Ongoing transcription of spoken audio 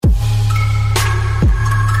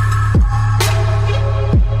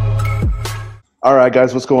All right,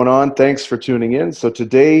 guys, what's going on? Thanks for tuning in. So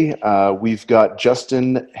today we've got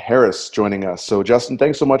Justin Harris joining us. So Justin,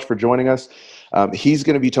 thanks so much for joining us. He's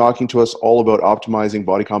going to be talking to us all about optimizing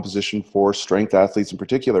body composition for strength athletes in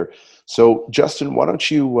particular. So Justin, why don't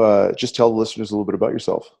you just tell the listeners a little bit about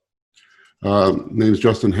yourself? Name is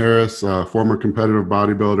Justin Harris, former competitive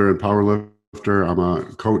bodybuilder and powerlifter. I'm a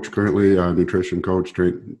coach currently, a nutrition coach,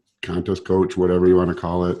 contest coach, whatever you want to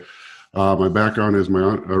call it. My background is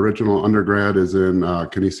my original undergrad is in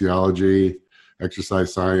kinesiology,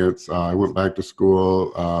 exercise science. I went back to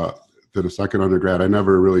school, did a second undergrad. I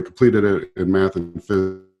never really completed it in math and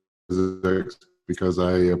physics because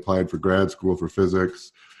I applied for grad school for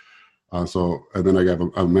physics. And then I got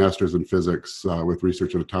a master's in physics with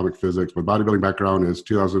research in atomic physics. My bodybuilding background is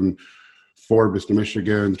 2004, Vista,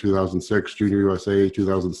 Michigan, 2006, Junior USA,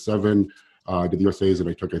 2007. I did the USA's and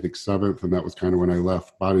I took, I think, seventh, and that was kind of when I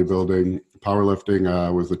left bodybuilding.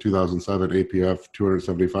 Powerlifting was the 2007 APF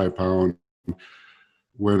 275-pound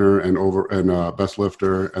winner and best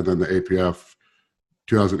lifter, and then the APF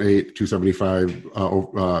 2008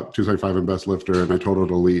 275 and best lifter, and I totaled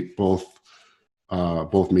elite both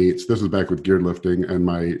meets. This was back with geared lifting, and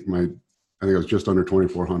my I think it was just under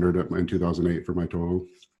 2,400 in 2008 for my total.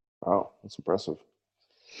 Wow, that's impressive.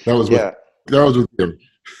 That was with him.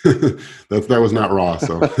 that was not raw.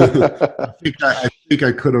 So I think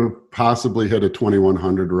I could have possibly hit a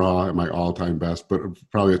 2,100 raw at my all-time best, but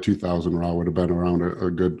probably a 2,000 raw would have been around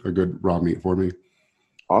a good raw meet for me.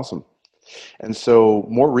 Awesome. And so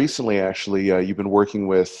more recently, actually, you've been working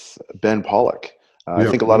with Ben Pollock. I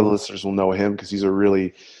think a lot of the listeners will know him because he's a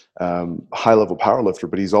really high-level powerlifter,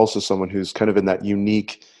 but he's also someone who's kind of in that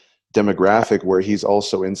unique demographic where he's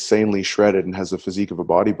also insanely shredded and has the physique of a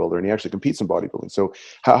bodybuilder, and he actually competes in bodybuilding. So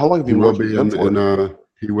how long have you been working with him for?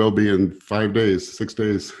 He will be in 5 days, 6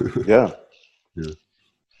 days. Yeah.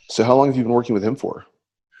 So how long have you been working with him for?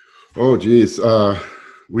 Oh, geez.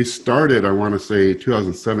 We started, I want to say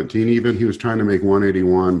 2017 even. He was trying to make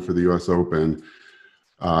 181 for the US Open.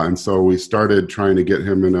 And so we started trying to get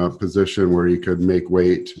him in a position where he could make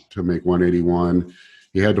weight to make 181.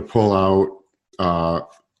 He had to pull out.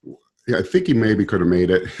 I think he maybe could have made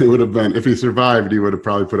it. It would have been, if he survived, he would have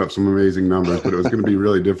probably put up some amazing numbers, but it was going to be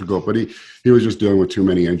really difficult. But he was just dealing with too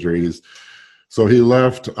many injuries. So he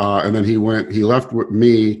left, and then he left with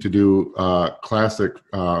me to do classic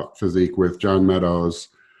physique with John Meadows.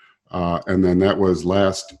 And then that was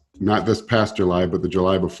not this past July, but the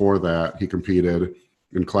July before that, he competed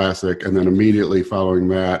in classic. And then immediately following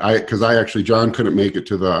that, John couldn't make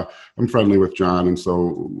it I'm friendly with John. And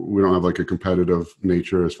so we don't have like a competitive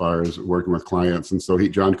nature as far as working with clients. And so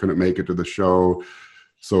John couldn't make it to the show.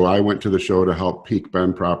 So I went to the show to help peak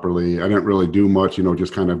Ben properly. I didn't really do much,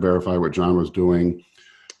 just kind of verify what John was doing.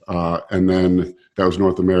 And then that was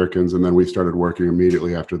North Americans. And then we started working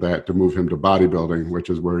immediately after that to move him to bodybuilding, which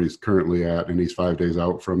is where he's currently at. And he's 5 days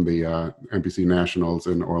out from the NPC Nationals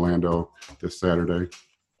in Orlando this Saturday.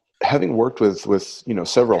 Having worked with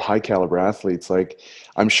several high caliber athletes,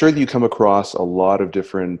 I'm sure that you come across a lot of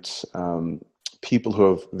different people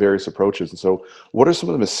who have various approaches. And so what are some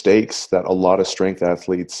of the mistakes that a lot of strength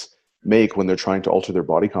athletes make when they're trying to alter their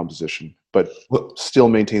body composition, but still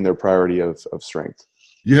maintain their priority of strength?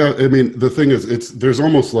 Yeah, I mean, the thing is, there's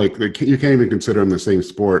almost like you can't even consider them the same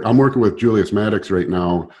sport. I'm working with Julius Maddox right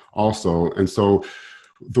now also. And so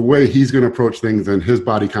the way he's going to approach things and his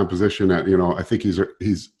body composition I think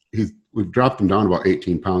we've dropped him down about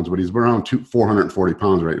 18 pounds, but he's around 440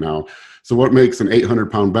 pounds right now. So what makes an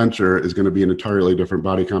 800-pound bencher is going to be an entirely different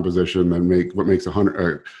body composition than what makes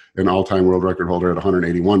an all-time world record holder at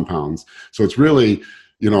 181 pounds. So it's really,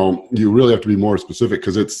 you really have to be more specific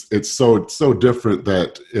because it's so different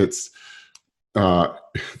that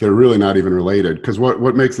they're really not even related. Because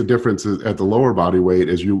what makes the difference is at the lower body weight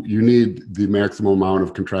is you need the maximum amount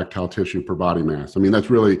of contractile tissue per body mass. I mean, that's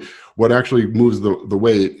really what actually moves the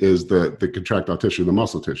weight is the contractile tissue, the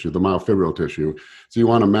muscle tissue, the myofibril tissue. So you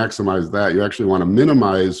want to maximize that. You actually want to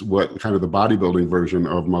minimize what kind of the bodybuilding version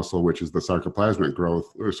of muscle, which is the sarcoplasmic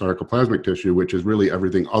growth or sarcoplasmic tissue, which is really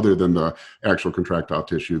everything other than the actual contractile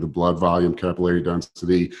tissue, the blood volume, capillary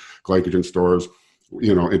density, glycogen stores,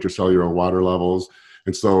 intracellular water levels.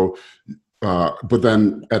 And so, but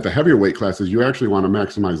then at the heavier weight classes, you actually want to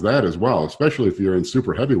maximize that as well, especially if you're in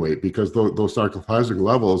super heavyweight, because those sarcoplasmic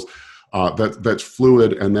levels, that's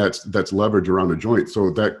fluid and that's leverage around a joint. So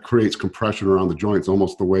that creates compression around the joints,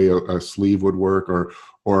 almost the way a sleeve would work,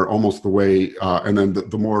 or almost the way, and then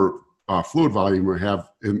the more fluid volume we have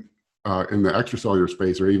in the extracellular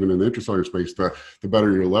space or even in the intracellular space, the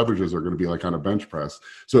better your leverages are going to be, like on a bench press.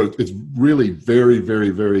 So it's really very, very,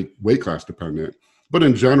 very weight class dependent. But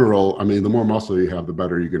in general, I mean, the more muscle you have, the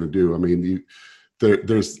better you're going to do. I mean,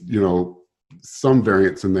 there's, some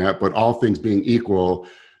variance in that, but all things being equal,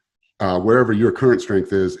 wherever your current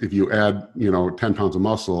strength is, if you add, 10 pounds of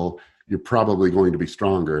muscle, you're probably going to be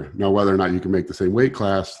stronger. Now, whether or not you can make the same weight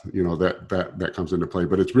class, that comes into play.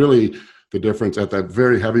 But it's really the difference at that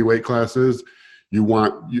very heavy weight classes.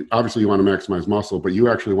 Obviously you want to maximize muscle, but you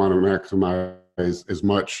actually want to maximize as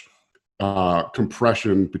much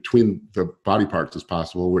compression between the body parts as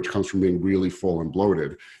possible, which comes from being really full and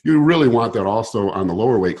bloated. You really want that also on the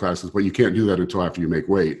lower weight classes, but you can't do that until after you make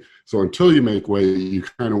weight. So until you make weight, you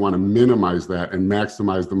kind of want to minimize that and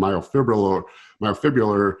maximize the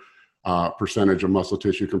myofibrillar percentage of muscle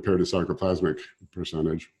tissue compared to sarcoplasmic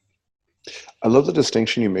percentage. I love the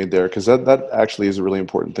distinction you made there, because that actually is a really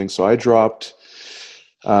important thing. So I dropped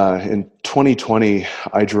in 2020,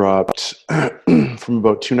 I dropped from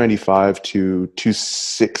about 295 to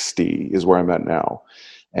 260 is where I'm at now.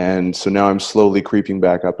 And so now I'm slowly creeping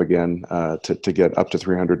back up again to get up to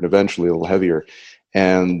 300 and eventually a little heavier.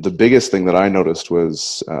 And the biggest thing that I noticed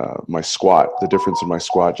was my squat, the difference in my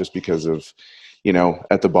squat, just because of,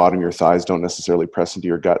 at the bottom, your thighs don't necessarily press into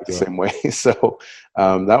your gut the same way. So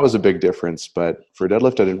that was a big difference. But for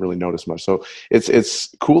deadlift, I didn't really notice much. So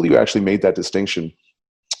it's cool you actually made that distinction.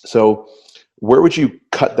 So where would you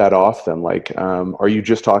cut that off then? Like, are you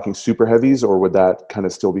just talking super heavies, or would that kind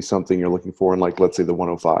of still be something you're looking for in, like, let's say the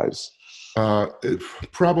 105s?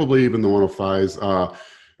 Probably even the 105s.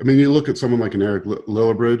 I mean, you look at someone like an Eric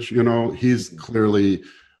Lillibridge,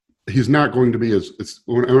 he's not going to be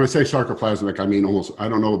when I say sarcoplasmic, I mean almost, I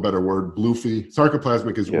don't know a better word, bloofy.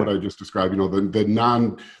 Sarcoplasmic is what I just described,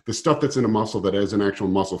 the stuff that's in a muscle that is an actual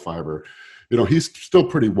muscle fiber. He's still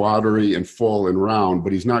pretty watery and full and round,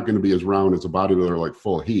 but he's not going to be as round as a bodybuilder like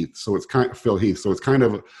Phil Heath. So it's kind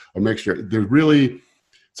of a mixture.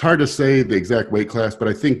 It's hard to say the exact weight class, but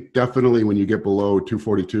I think definitely when you get below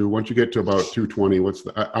 242, once you get to about 220,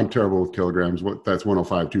 I'm terrible with kilograms. That's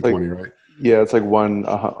 105, 220, right? Yeah, it's like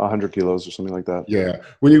 100 kilos or something like that. Yeah.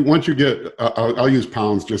 Once you get, I'll use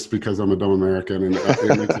pounds just because I'm a dumb American and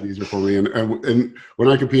it makes it easier for me. And when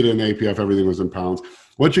I competed in APF, everything was in pounds.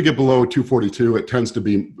 Once you get below 242, it tends to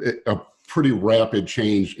be a pretty rapid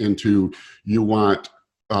change into you want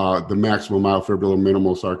the maximum myofibrillar,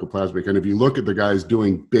 minimal sarcoplasmic. And if you look at the guys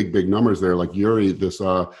doing big numbers there, like Yuri this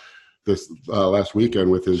last weekend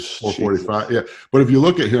with his 445. Yeah. But if you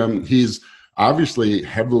look at him, he's obviously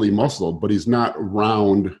heavily muscled, but he's not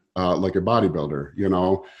round like a bodybuilder,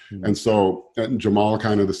 Mm-hmm. And Jamal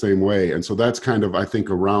kind of the same way. And so that's kind of, I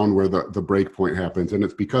think, around where the break point happens. And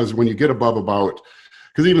it's because when you get above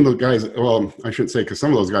because even the guys, well, I shouldn't say, because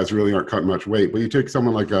some of those guys really aren't cutting much weight, but you take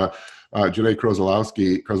someone like Janae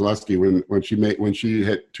Krozalowski, when she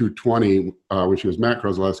hit 220, when she was Matt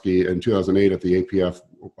Krozalowski in 2008 at the APF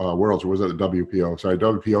Worlds, or was it the WPO? Sorry,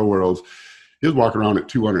 WPO Worlds. He was walking around at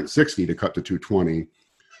 260 to cut to 220.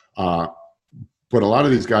 But a lot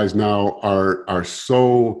of these guys now are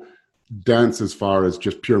so dense as far as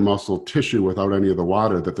just pure muscle tissue without any of the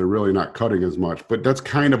water that they're really not cutting as much. But that's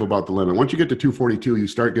kind of about the limit. Once you get to 242, you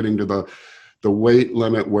start getting to the weight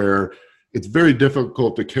limit where it's very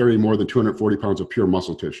difficult to carry more than 240 pounds of pure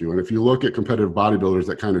muscle tissue. And if you look at competitive bodybuilders,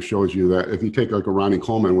 that kind of shows you that. If you take like a Ronnie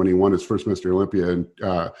Coleman, when he won his first Mr. Olympia in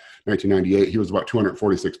 1998, he was about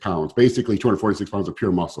 246 pounds, basically 246 pounds of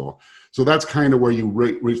pure muscle. So that's kind of where you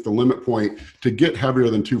reach the limit point. To get heavier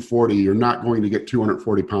than 240, you're not going to get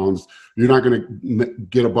 240 pounds. You're not going to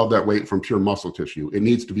get above that weight from pure muscle tissue. It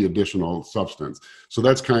needs to be additional substance. So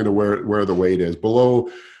that's kind of where the weight is.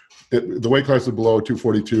 The weight class is below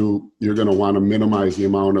 242, you're going to want to minimize the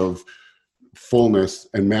amount of fullness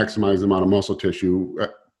and maximize the amount of muscle tissue,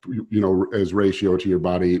 as ratio to your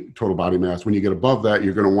total body mass. When you get above that,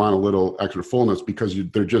 you're going to want a little extra fullness because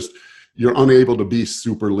you're unable to be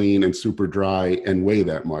super lean and super dry and weigh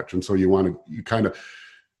that much. And so you kind of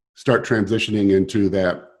start transitioning into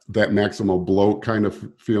that maximal bloat kind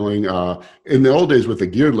of feeling. In the old days with the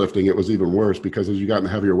geared lifting, it was even worse because as you got in the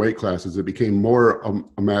heavier weight classes, it became more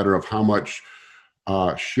a matter of how much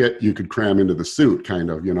shit you could cram into the suit, kind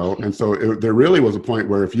of, And so there really was a point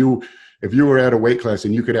where if you were at a weight class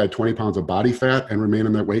and you could add 20 pounds of body fat and remain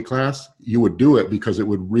in that weight class, you would do it because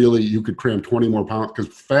you could cram 20 more pounds,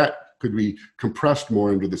 because fat could be compressed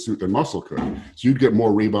more into the suit than muscle could. So you'd get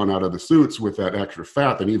more rebound out of the suits with that extra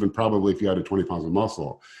fat than even probably if you added 20 pounds of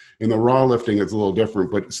muscle. In the raw lifting, it's a little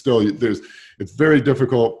different, but still it's very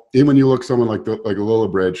difficult. Even when you look at someone like a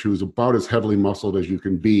Lillibridge, who's about as heavily muscled as you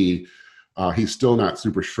can be, he's still not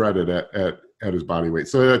super shredded at his body weight.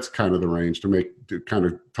 So that's kind of the range to kind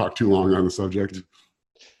of talk too long on the subject.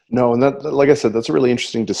 No, and that, like I said, that's a really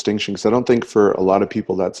interesting distinction because I don't think for a lot of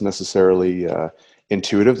people that's necessarily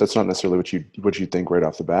intuitive. That's not necessarily what you think right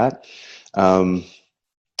off the bat. Um,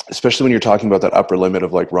 Especially when you're talking about that upper limit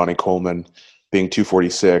of like Ronnie Coleman being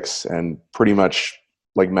 246 and pretty much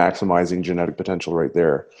like maximizing genetic potential right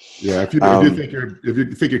there. Yeah, Um, if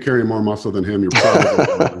you think you're carrying more muscle than him, you're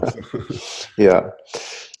probably yeah.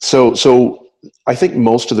 So I think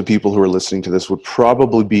most of the people who are listening to this would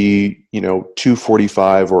probably be,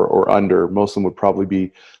 245 or under. Most of them would probably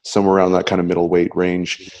be somewhere around that kind of middleweight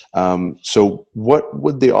range. So what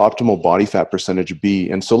would the optimal body fat percentage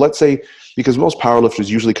be? And so let's say, because most powerlifters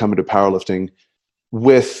usually come into powerlifting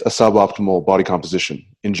with a suboptimal body composition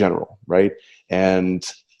in general, right? And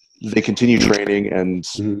they continue training and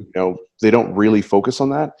Mhm. they don't really focus on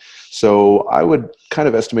that. So I would kind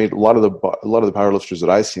of estimate a lot of the powerlifters that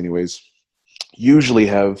I see anyways usually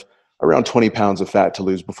have around 20 pounds of fat to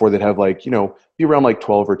lose before they'd have like, be around like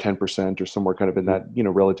 12 or 10% or somewhere kind of in that,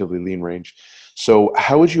 relatively lean range. So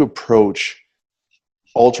how would you approach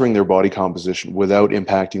altering their body composition without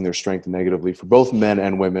impacting their strength negatively for both men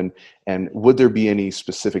and women? And would there be any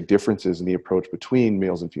specific differences in the approach between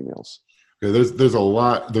males and females? Yeah, there's a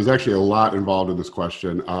lot. There's actually a lot involved in this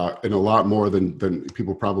question, and a lot more than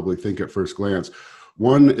people probably think at first glance.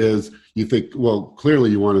 One is you think, well, clearly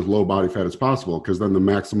you want as low body fat as possible because then the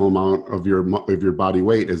maximum amount of your body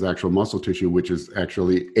weight is actual muscle tissue, which is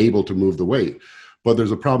actually able to move the weight. But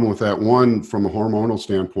there's a problem with that. One, from a hormonal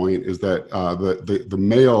standpoint, is that the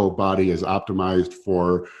male body is optimized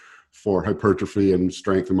for hypertrophy and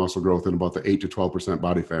strength and muscle growth in about the 8 to 12%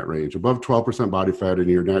 body fat range. Above 12% body fat in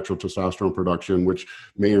your natural testosterone production, which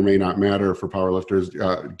may or may not matter for powerlifters,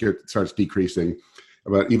 starts decreasing.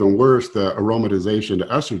 But even worse, the aromatization to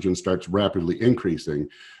estrogen starts rapidly increasing.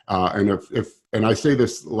 And I say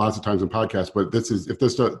this lots of times in podcasts, but if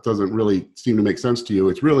this doesn't really seem to make sense to you,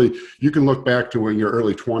 it's really, you can look back to when your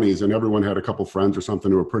early 20s and everyone had a couple friends or something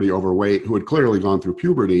who were pretty overweight, who had clearly gone through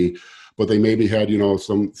puberty, but they maybe had,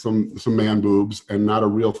 some man boobs and not a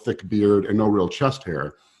real thick beard and no real chest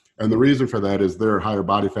hair. And the reason for that is their higher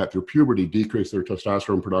body fat through puberty decreased their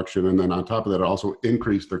testosterone production. And then on top of that, it also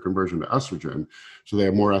increased their conversion to estrogen. So they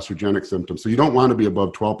have more estrogenic symptoms. So you don't want to be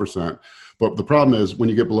above 12%. But the problem is when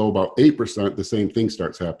you get below about 8%, the same thing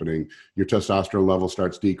starts happening. Your testosterone level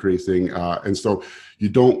starts decreasing. And so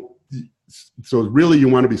so really you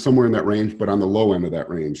want to be somewhere in that range, but on the low end of that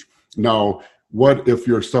range. Now, what if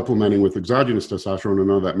you're supplementing with exogenous testosterone and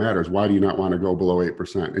none of that matters? Why do you not want to go below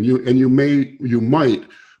 8%? And you might,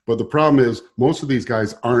 but the problem is most of these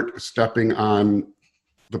guys aren't stepping on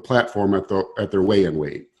the platform at their weigh-in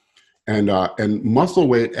weight. And muscle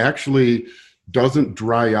weight actually doesn't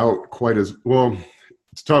dry out quite as well.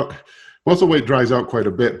 It's tough. Muscle weight dries out quite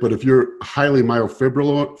a bit, but if you're highly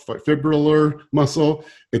myofibrillar muscle,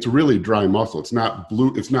 it's really dry muscle. It's not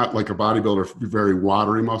blue. It's not like a bodybuilder, very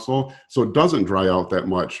watery muscle. So it doesn't dry out that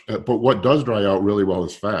much. But what does dry out really well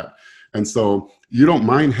is fat. And so you don't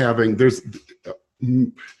mind having, if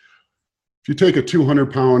you take a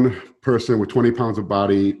 200-pound person with 20 pounds of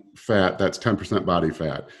body fat, that's 10% body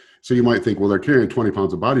fat. So you might think, well, they're carrying 20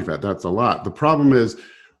 pounds of body fat. That's a lot. The problem is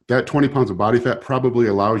that 20 pounds of body fat probably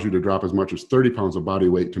allows you to drop as much as 30 pounds of body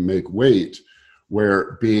weight to make weight,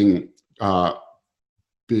 where being 5%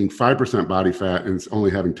 body fat and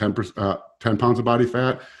only having 10 pounds of body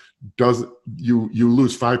fat you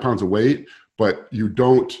lose 5 pounds of weight, but you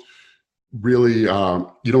don't really,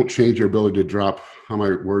 you don't change your ability to drop. How am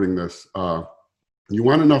I wording this? You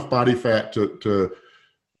want enough body fat to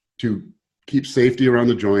keep safety around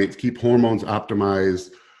the joints, keep hormones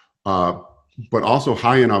optimized, but also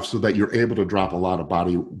high enough so that you're able to drop a lot of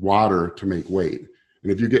body water to make weight.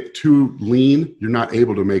 And if you get too lean, you're not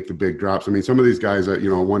able to make the big drops. I mean, some of these guys at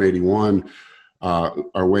 181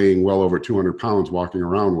 are weighing well over 200 pounds walking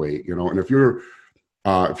around weight. And if you're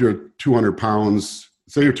 200 pounds,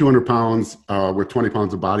 say you're 200 pounds with 20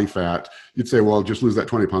 pounds of body fat, you'd say, well, just lose that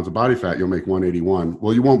 20 pounds of body fat, you'll make 181.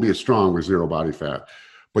 Well, you won't be as strong with zero body fat,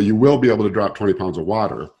 but you will be able to drop 20 pounds of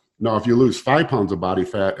water. Now, if you lose 5 pounds of body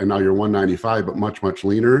fat and now you're 195, but much, much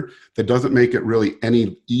leaner, that doesn't make it really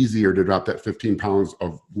any easier to drop that 15 pounds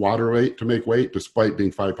of water weight to make weight, despite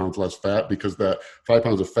being 5 pounds less fat, because that 5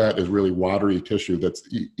 pounds of fat is really watery tissue that's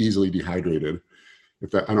easily dehydrated.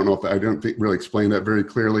 I don't know if I didn't really explain that very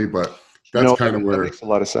clearly, but that's kind of where that makes a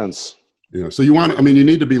lot of sense. So you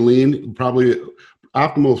need to be lean. Probably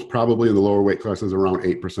optimal is probably in the lower weight classes around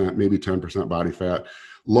 8%, maybe 10% body fat.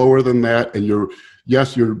 Lower than that, and you're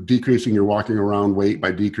decreasing your walking around weight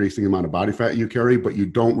by decreasing the amount of body fat you carry, but you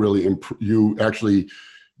don't really you actually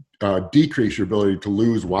decrease your ability to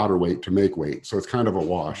lose water weight to make weight. So it's kind of a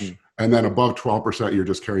wash. And then above 12%, you're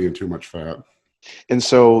just carrying too much fat. And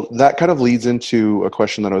so that kind of leads into a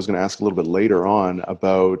question that I was going to ask a little bit later on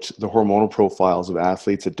about the hormonal profiles of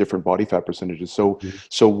athletes at different body fat percentages.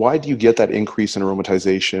 So why do you get that increase in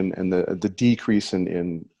aromatization and the decrease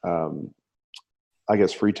in I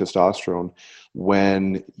guess, free testosterone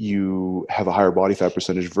when you have a higher body fat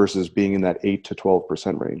percentage versus being in that 8 to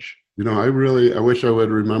 12% range? I wish I would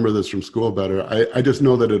remember this from school better. I just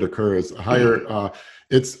know that it occurs higher.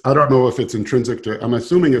 I don't know if it's intrinsic to, I'm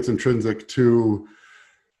assuming it's intrinsic to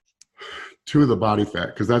the body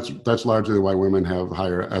fat, because that's largely why women have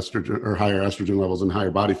higher estrogen levels and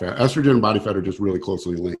higher body fat. Estrogen and body fat are just really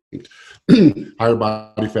closely linked. Higher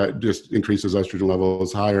body fat just increases estrogen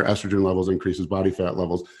levels. Higher estrogen levels increases body fat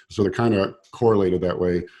levels. So they're kind of correlated that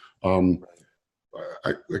way.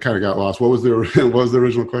 I kind of got lost. What was the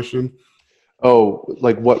original question? Oh,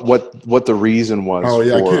 like what the reason was? Oh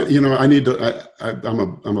yeah, I can't. I need to.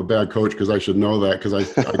 I'm a bad coach because I should know that, because I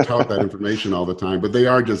tout that information all the time. But they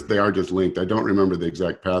are just linked. I don't remember the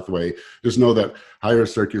exact pathway. Just know that higher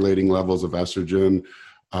circulating levels of estrogen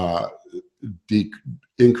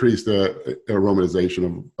increase the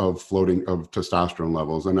aromatization of testosterone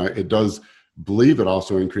levels, and it does believe it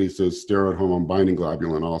also increases steroid hormone binding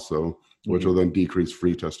globulin also, which will then decrease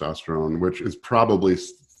free testosterone, which is probably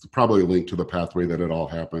linked to the pathway that it all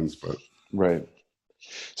happens. But right.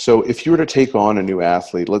 So if you were to take on a new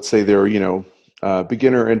athlete, let's say they're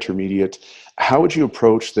beginner, intermediate, how would you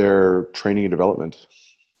approach their training and development?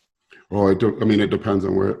 Well, it depends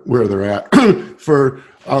on where they're at.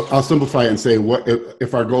 I'll simplify it and say, what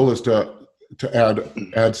if our goal is to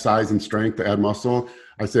add size and strength, to add muscle?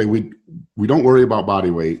 I say we don't worry about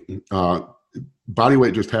body weight. Body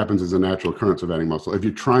weight just happens as a natural occurrence of adding muscle. If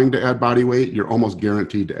you're trying to add body weight, you're almost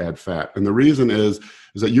guaranteed to add fat. And the reason is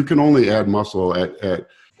that you can only add muscle at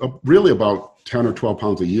really about 10 or 12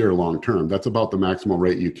 pounds a year long term. That's about the maximal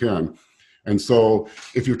rate you can. And so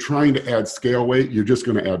if you're trying to add scale weight, you're just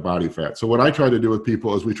going to add body fat. So what I try to do with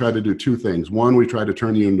people is we try to do two things. One, we try to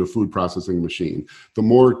turn you into a food processing machine. The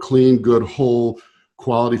more clean, good, whole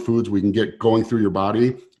quality foods we can get going through your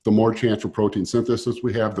body, the more chance for protein synthesis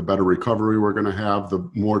we have, the better recovery we're going to have, the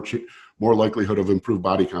more likelihood of improved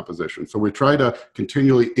body composition. So we try to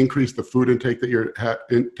continually increase the food intake that you're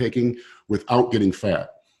taking without getting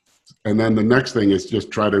fat. And then the next thing is just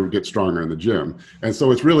try to get stronger in the gym. And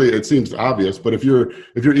so it seems obvious, but if you're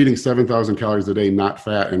eating 7,000 calories a day, not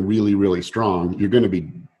fat, and really, really strong, you're going to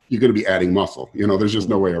be adding muscle. There's just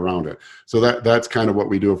no way around it. So that's kind of what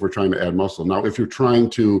we do if we're trying to add muscle. Now, if you're trying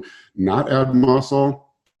to not add muscle,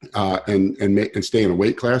 and stay in a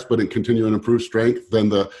weight class, but continue and improve strength, then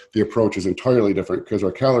the approach is entirely different, because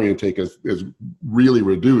our calorie intake is really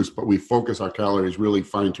reduced, but we focus our calories really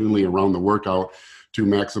fine-tunedly around the workout to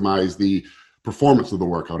maximize the performance of the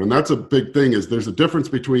workout. And that's a big thing, is there's a difference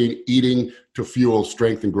between eating to fuel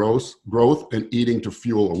strength and growth and eating to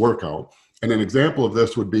fuel a workout. And an example of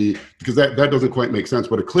this would be, because that doesn't quite make sense,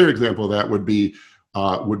 but a clear example of that would be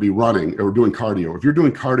running or doing cardio. If you're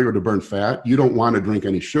doing cardio to burn fat, you don't want to drink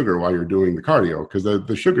any sugar while you're doing the cardio, because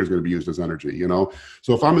the sugar is going to be used as energy,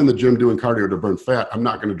 So if I'm in the gym doing cardio to burn fat, I'm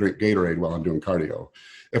not going to drink Gatorade while I'm doing cardio.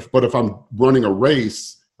 But if I'm running a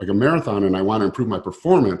race, like a marathon, and I want to improve my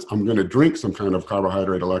performance, I'm going to drink some kind of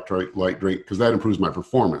carbohydrate electrolyte drink, because that improves my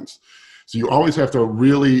performance. So you always have to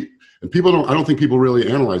really, and I don't think people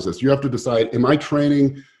really analyze this. You have to decide, am I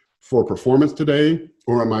training for performance today,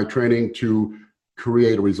 or am I training to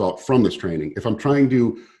create a result from this training? If I'm trying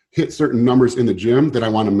to hit certain numbers in the gym, then I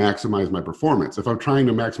want to maximize my performance. If I'm trying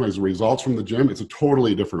to maximize the results from the gym, it's a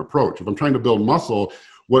totally different approach. If I'm trying to build muscle,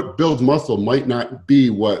 what builds muscle might not be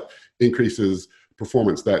what increases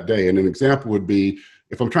performance that day. And an example would be,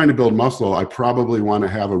 if I'm trying to build muscle, I probably want to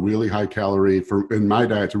have a really high calorie, in my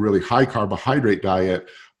diet, it's a really high carbohydrate diet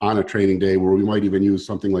on a training day, where we might even use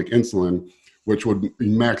something like insulin, which would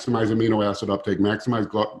maximize amino acid uptake, maximize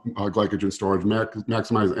glycogen storage,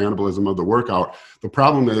 maximize anabolism of the workout. The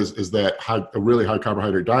problem is that a really high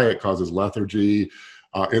carbohydrate diet causes lethargy.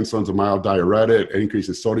 Insulin's a mild diuretic, it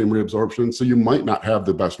increases sodium reabsorption. So you might not have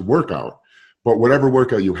the best workout, but whatever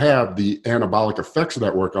workout you have, the anabolic effects of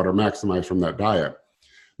that workout are maximized from that diet.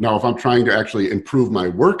 Now, if I'm trying to actually improve my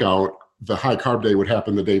workout, the high carb day would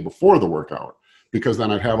happen the day before the workout, because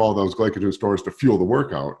then I'd have all those glycogen stores to fuel the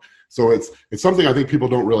workout. So it's something I think people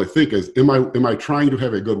don't really think is, am I trying to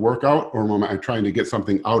have a good workout, or am I trying to get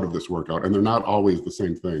something out of this workout? And they're not always the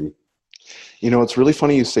same thing. It's really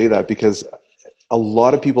funny you say that, because a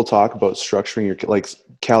lot of people talk about structuring your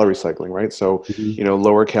calorie cycling, right? So,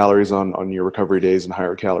 lower calories on your recovery days and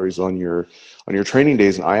higher calories on your training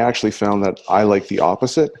days. And I actually found that I like the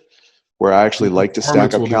opposite. where I actually like to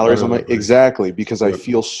stack Performance up will be calories better on my, that way. exactly, because I Yeah.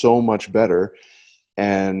 feel so much better.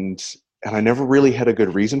 And I never really had a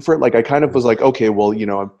good reason for it. Like I kind of was like, okay, well,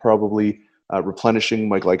 I'm probably replenishing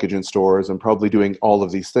my glycogen stores. I'm probably doing all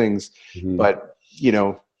of these things, Mhm. but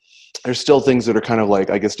there's still things that are kind of like,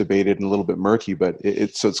 I guess, debated and a little bit murky. But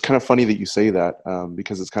so it's kind of funny that you say that,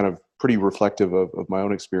 because it's kind of pretty reflective of my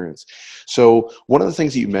own experience. So one of the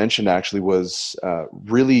things that you mentioned actually was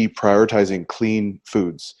really prioritizing clean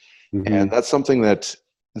foods, and Mhm. that's something that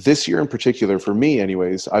this year in particular, for me,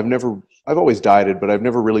 anyways, I've always dieted, but I've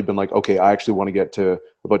never really been like, okay, I actually want to get to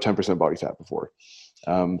about 10% body fat before.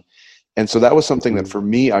 Um, and so that was something that for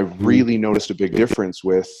me, I Mhm. really noticed a big difference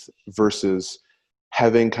with versus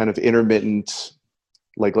having kind of intermittent,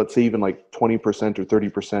 like let's say even like 20% or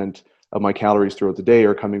 30% of my calories throughout the day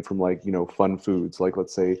are coming from like, fun foods, like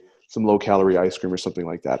let's say some low calorie ice cream or something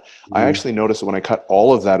like that. I Mhm. actually noticed that when I cut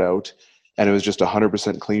all of that out and it was just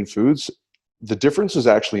 100% clean foods, the difference was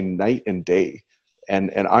actually night and day.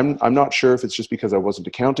 And I'm not sure if it's just because I wasn't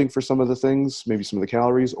accounting for some of the things, maybe some of the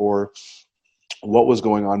calories, or what was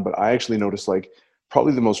going on, but I actually noticed like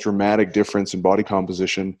probably the most dramatic difference in body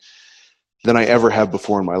composition than I ever have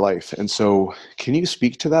before in my life. And so can you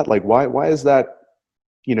speak to that? Like why is that,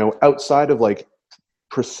 outside of like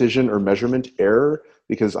precision or measurement error?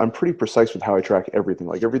 Because I'm pretty precise with how I track everything.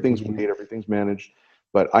 Like everything's Mhm. weighed, everything's managed.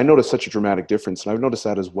 But I noticed such a dramatic difference. And I've noticed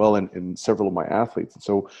that as well in several of my athletes. And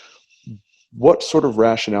so what sort of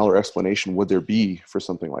rationale or explanation would there be for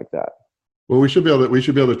something like that? Well, we should be able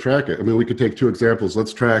to track it. I mean, we could take two examples.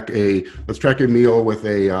 Let's track a meal with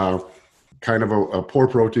a kind of a poor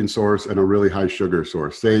protein source and a really high sugar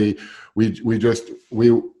source. Say we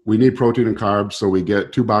need protein and carbs, so we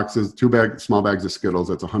get small bags of Skittles.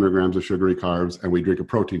 That's 100 grams of sugary carbs, and we drink a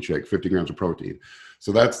protein shake, 50 grams of protein.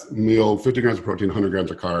 So that's meal, 50 grams of protein, 100 grams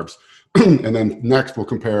of carbs. And then next we'll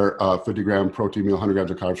compare 50-gram protein meal, 100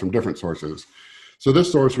 grams of carbs from different sources. So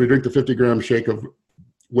this source, we drink the 50-gram shake of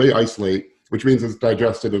whey isolate, which means it's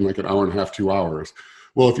digested in like an hour and a half, 2 hours.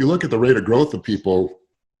 Well, if you look at the rate of growth of people,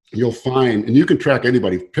 you'll find, and you can track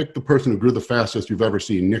anybody, pick the person who grew the fastest you've ever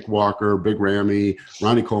seen, Nick Walker, Big Ramy,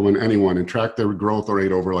 Ronnie Coleman, anyone, and track their growth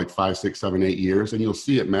rate over like 5, 6, 7, 8 years. And you'll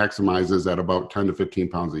see it maximizes at about 10 to 15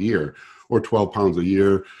 pounds a year or 12 pounds a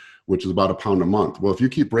year, which is about a pound a month. Well, if you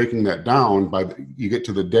keep breaking that down, you get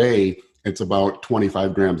to the day, it's about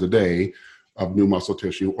 25 grams a day of new muscle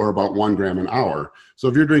tissue, or about 1 gram an hour. So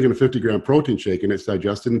if you're drinking a 50-gram protein shake and it's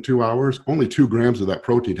digested in 2 hours, only 2 grams of that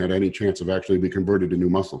protein had any chance of actually be converted to new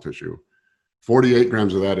muscle tissue. 48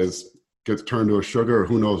 grams of that gets turned to a sugar, or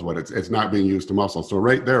who knows what. It's not being used to muscle. So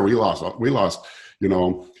right there, we lost,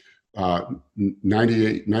 99%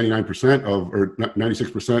 or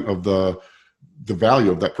 96% of the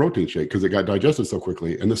value of that protein shake because it got digested so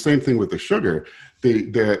quickly. And the same thing with the sugar.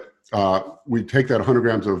 We take that 100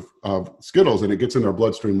 grams of Skittles and it gets in our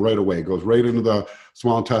bloodstream right away. It goes right into the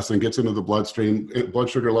small intestine, gets into the bloodstream, blood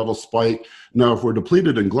sugar levels spike. Now, if we're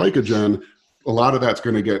depleted in glycogen, a lot of that's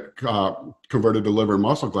going to get converted to liver and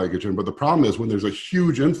muscle glycogen. But the problem is when there's a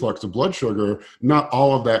huge influx of blood sugar, not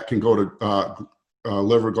all of that can go to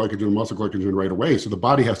liver glycogen and muscle glycogen right away. So the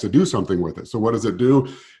body has to do something with it. So what does it do?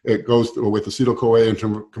 It goes with acetyl-CoA and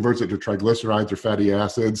converts it to triglycerides or fatty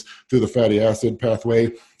acids through the fatty acid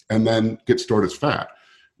pathway, and then gets stored as fat.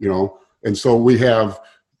 And so we have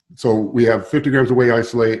 50 grams of whey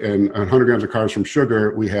isolate and 100 grams of carbs from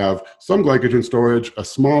sugar. We have some glycogen storage, a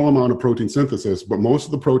small amount of protein synthesis, but most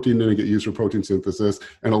of the protein didn't get used for protein synthesis,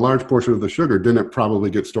 and a large portion of the sugar didn't probably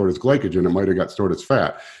get stored as glycogen. It might have got stored as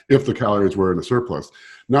fat if the calories were in a surplus.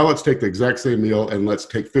 Now let's take the exact same meal and let's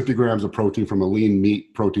take 50 grams of protein from a lean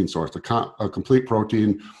meat protein source, a complete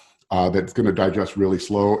protein that's going to digest really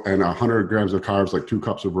slow, and 100 grams of carbs, like 2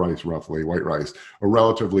 cups of rice, roughly, white rice, a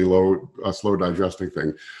relatively slow digesting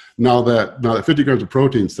thing. Now that 50 grams of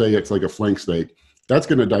protein, say it's like a flank steak, that's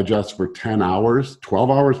going to digest for 10 hours, 12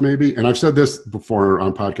 hours maybe. And I've said this before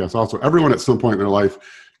on podcasts also. Everyone at some point in their life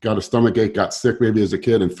got a stomach ache, got sick maybe as a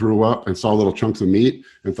kid, and threw up and saw little chunks of meat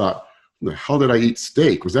and thought, the hell did I eat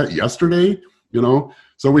steak? Was that yesterday?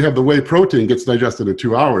 So we have the whey protein gets digested in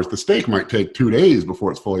 2 hours. The steak might take 2 days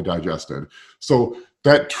before it's fully digested. So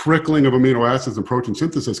that trickling of amino acids and protein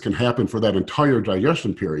synthesis can happen for that entire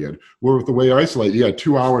digestion period. Where with the whey isolate, you had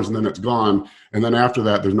 2 hours and then it's gone. And then after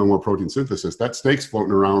that, there's no more protein synthesis. That steak's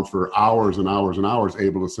floating around for hours and hours and hours,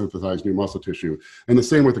 able to synthesize new muscle tissue. And the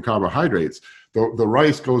same with the carbohydrates. The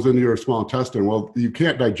rice goes into your small intestine. Well, you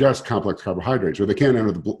can't digest complex carbohydrates, or they can't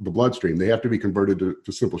enter the bloodstream. They have to be converted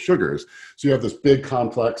to simple sugars. So you have this big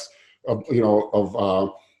complex of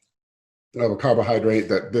of a carbohydrate,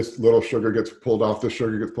 that this little sugar gets pulled off, this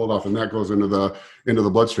sugar gets pulled off, and that goes into the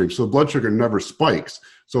bloodstream. So blood sugar never spikes.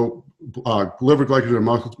 So liver glycogen and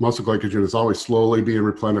muscle glycogen is always slowly being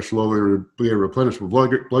replenished, But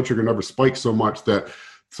blood sugar never spikes so much that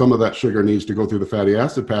some of that sugar needs to go through the fatty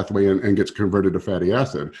acid pathway and gets converted to fatty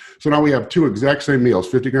acid. So now we have two exact same meals,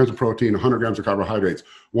 50 grams of protein, 100 grams of carbohydrates.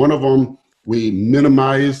 One of them, we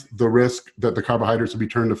minimize the risk that the carbohydrates will be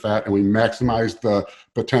turned to fat, and we maximize the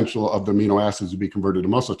potential of the amino acids to be converted to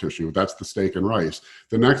muscle tissue. That's the steak and rice.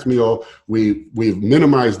 The next meal, we've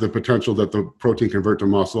minimized the potential that the protein convert to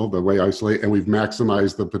muscle, the whey isolate, and we've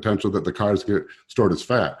maximized the potential that the carbs get stored as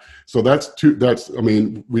fat. So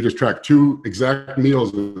we just track two exact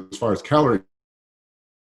meals as far as calorie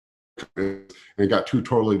and got two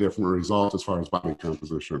totally different results as far as body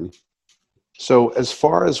composition. So as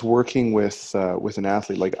far as working with an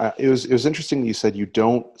athlete, like it was interesting that you said you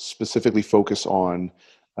don't specifically focus on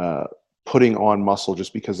putting on muscle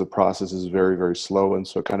just because the process is very, very slow, and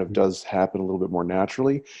so it kind of does happen a little bit more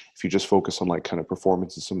naturally if you just focus on like kind of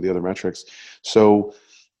performance and some of the other metrics. So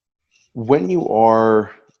when you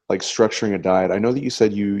are like structuring a diet, I know that you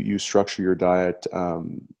said you structure your diet,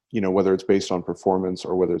 whether it's based on performance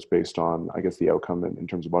or whether it's based on, I guess, the outcome in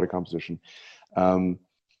terms of body composition.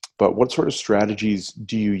 But what sort of strategies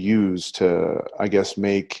do you use to, I guess,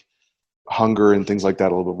 make hunger and things like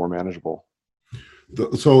that a little bit more manageable?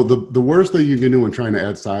 So the worst thing you can do when trying to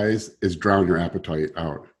add size is drown your appetite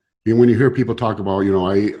out. When you hear people talk about,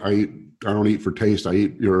 I don't eat for taste, I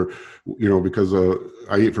eat because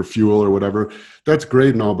I eat for fuel or whatever. That's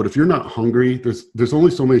great and all, but if you're not hungry, there's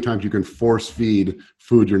only so many times you can force feed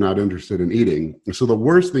food you're not interested in eating. And so the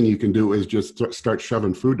worst thing you can do is just start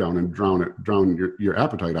shoving food down and drown your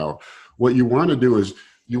appetite out. What you want to do is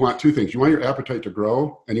you want two things. You want your appetite to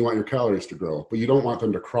grow and you want your calories to grow, but you don't want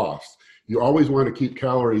them to cross. You always want to keep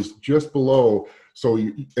calories just below. So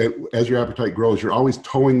as your appetite grows, you're always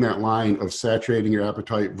towing that line of saturating your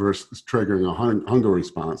appetite versus triggering a hunger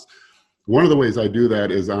response. One of the ways I do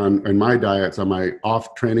that is in my diets on my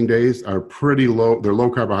off training days are pretty low. They're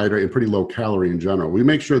low carbohydrate and pretty low calorie in general. We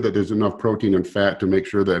make sure that there's enough protein and fat to make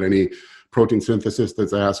sure that any protein synthesis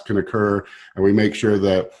that's asked can occur. And we make sure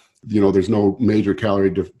that there's no major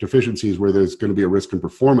calorie deficiencies where there's going to be a risk in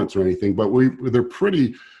performance or anything. But they're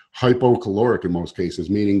pretty hypocaloric in most cases,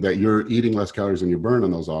 meaning that you're eating less calories than you burn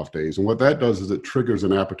on those off days. And what that does is it triggers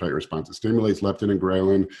an appetite response. It stimulates leptin and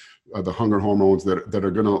ghrelin, the hunger hormones that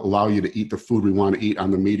are going to allow you to eat the food we want to eat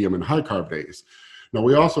on the medium and high carb days. Now,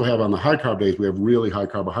 we also have on the high carb days, we have really high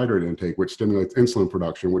carbohydrate intake, which stimulates insulin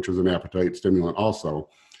production, which is an appetite stimulant also.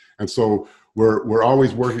 And so we're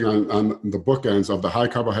always working on the bookends of the high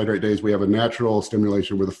carbohydrate days. We have a natural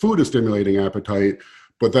stimulation where the food is stimulating appetite,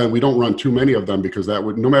 but then we don't run too many of them because that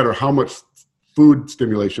would, no matter how much food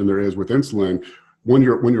stimulation there is with insulin, when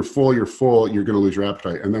you're full, you're going to lose your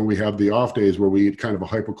appetite. And then we have the off days where we eat kind of a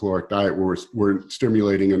hypocaloric diet where we're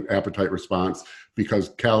stimulating an appetite response because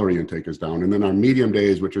calorie intake is down. And then our medium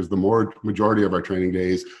days, which is the majority of our training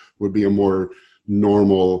days, would be a more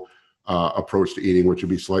normal approach to eating, which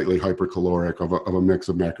would be slightly hypercaloric of a mix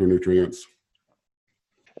of macronutrients.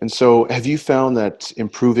 And so have you found that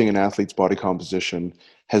improving an athlete's body composition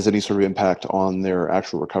has any sort of impact on their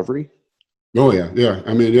actual recovery? Oh, yeah. Yeah.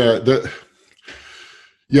 I mean,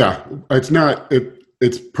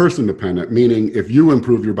 it's person dependent, meaning if you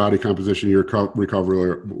improve your body composition, your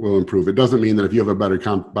recovery will improve. It doesn't mean that if you have a better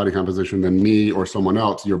body composition than me or someone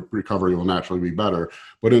else, your recovery will naturally be better.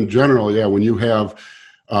 But in general, yeah, when you have,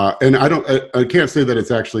 and I can't say that it's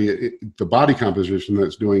actually the body composition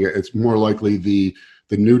that's doing it. It's more likely the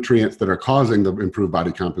nutrients that are causing the improved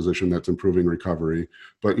body composition that's improving recovery.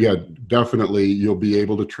 But yeah, definitely you'll be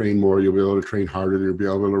able to train more, you'll be able to train harder, you'll be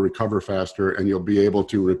able to recover faster, and you'll be able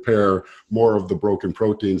to repair more of the broken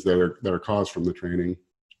proteins that are caused from the training.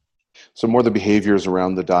 So more the behaviors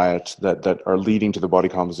around the diet that are leading to the body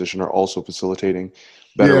composition are also facilitating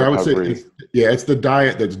better recovery. I would say it's the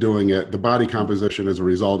diet that's doing it. The body composition is a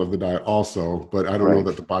result of the diet also, but I don't know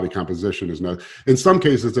that the body composition is not. In some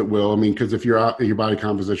cases it will. I mean, because if your body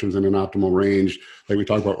composition is in an optimal range, like we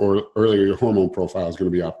talked about earlier, your hormone profile is going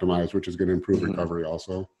to be optimized, which is going to improve recovery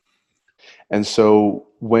also. And so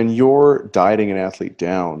when you're dieting an athlete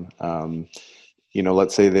down,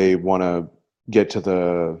 let's say they want to get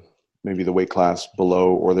to maybe the weight class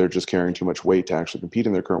below, or they're just carrying too much weight to actually compete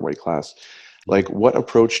in their current weight class. Like, what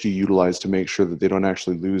approach do you utilize to make sure that they don't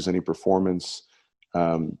actually lose any performance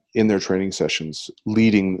in their training sessions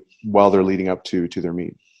while they're leading up to their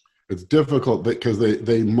meet? It's difficult because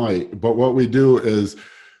they might, but what we do is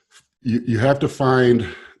you have to find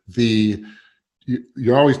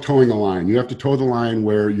you're always towing the line. You have to toe the line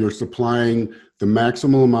where you're supplying the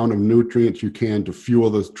maximum amount of nutrients you can to fuel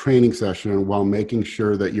this training session while making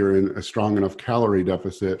sure that you're in a strong enough calorie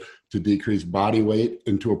deficit to decrease body weight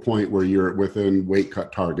into a point where you're within weight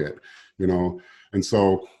cut target, you know? And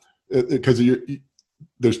so, because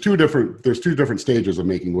there's two different stages of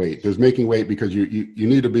making weight. There's making weight because you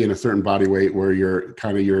need to be in a certain body weight where you're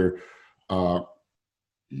kind of your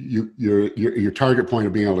target point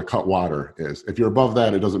of being able to cut water is. If you're above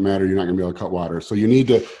that, it doesn't matter. You're not going to be able to cut water. So you need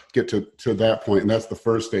to get to that point, and that's the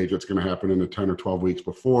first stage that's going to happen in the 10 or 12 weeks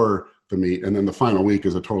before the meet, and then the final week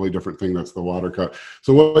is a totally different thing. That's the water cut.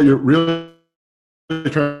 So what you're really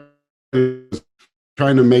trying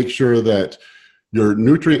to make sure that your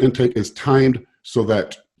nutrient intake is timed so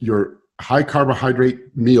that your high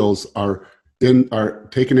carbohydrate meals are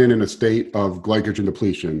taken in a state of glycogen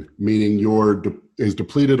depletion, meaning you're as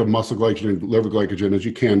depleted of muscle glycogen and liver glycogen as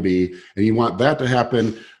you can be, and you want that to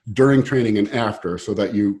happen during training and after, so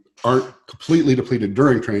that you aren't completely depleted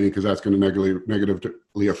during training, because that's going to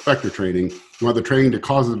negatively affect your training. You want the training to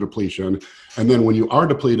cause the depletion, and then when you are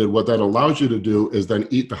depleted, what that allows you to do is then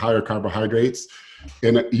eat the higher carbohydrates,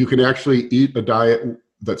 and you can actually eat a diet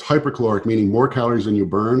that's hypercaloric, meaning more calories than you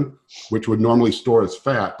burn, which would normally store as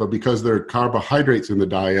fat. But because there are carbohydrates in the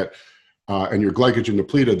diet and you're glycogen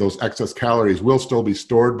depleted, those excess calories will still be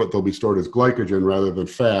stored, but they'll be stored as glycogen rather than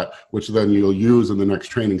fat, which then you'll use in the next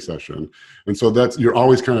training session. And so you're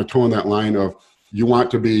always kind of towing that line of, you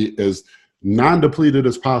want to be as non-depleted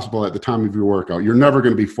as possible at the time of your workout. You're never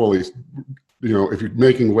going to be fully, if you're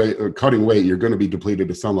making weight or cutting weight, you're going to be depleted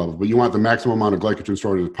to some level, but you want the maximum amount of glycogen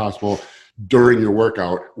stored as possible during your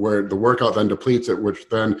workout, where the workout then depletes it, which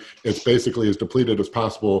then it's basically as depleted as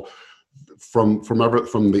possible from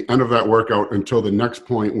the end of that workout until the next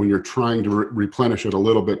point when you're trying to replenish it a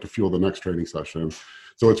little bit to fuel the next training session.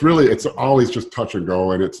 So it's always just touch and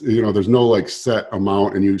go, and it's, there's no like set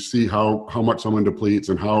amount, and you see how much someone depletes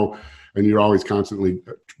and you're always constantly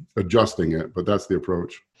adjusting it, but that's the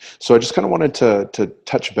approach. So I just kind of wanted to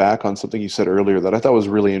touch back on something you said earlier that I thought was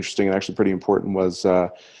really interesting and actually pretty important, was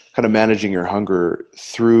kind of managing your hunger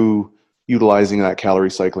through utilizing that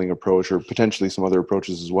calorie cycling approach, or potentially some other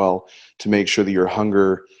approaches as well, to make sure that your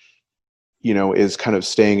hunger, is kind of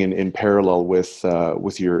staying in parallel with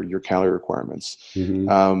your calorie requirements.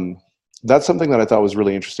 Mm-hmm. That's something that I thought was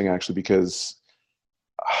really interesting, actually, because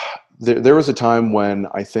there was a time when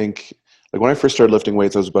I think, like when I first started lifting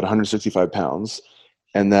weights, I was about 165 pounds.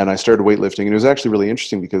 And then I started weightlifting, and it was actually really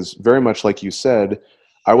interesting because, very much like you said,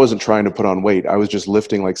 I wasn't trying to put on weight. I was just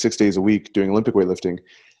lifting like 6 days a week, doing Olympic weightlifting.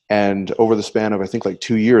 And over the span of, I think, like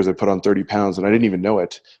 2 years, I put on 30 pounds, and I didn't even know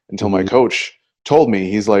it until my coach told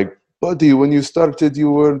me. He's like, "Buddy, when you started,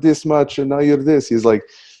 you were this much, and now you're this." He's like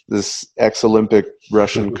this ex-Olympic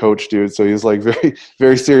Russian coach dude. So he was like very,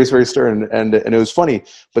 very serious, very stern. And it was funny.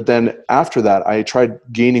 But then after that, I tried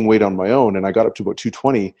gaining weight on my own, and I got up to about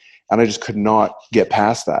 220. And I just could not get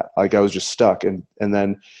past that. Like, I was just stuck. And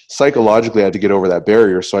then psychologically I had to get over that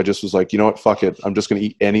barrier. So I just was like, you know what, fuck it. I'm just going to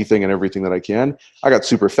eat anything and everything that I can. I got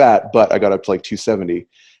super fat, but I got up to like 270.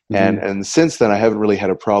 Mm-hmm. And since then I haven't really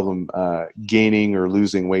had a problem gaining or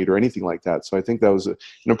losing weight or anything like that. So I think that was an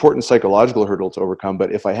important psychological hurdle to overcome.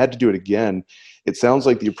 But if I had to do it again, it sounds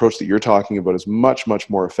like the approach that you're talking about is much, much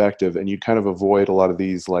more effective. And you'd kind of avoid a lot of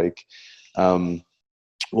these, like,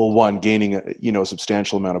 one, gaining a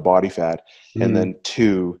substantial amount of body fat, and then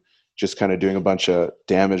two, just kind of doing a bunch of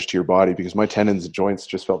damage to your body, because my tendons and joints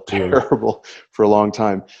just felt terrible for a long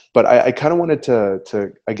time. But I kind of wanted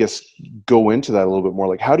to, I guess, go into that a little bit more.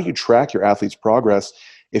 Like, how do you track your athlete's progress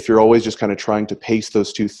if you're always just kind of trying to pace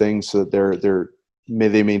those two things so that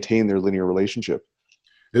they maintain their linear relationship?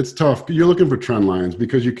 It's tough. You're looking for trend lines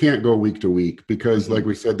because you can't go week to week, because like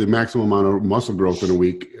we said, the maximum amount of muscle growth in a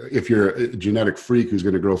week, if you're a genetic freak who's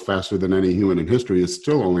going to grow faster than any human in history, is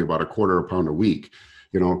still only about a quarter pound a week.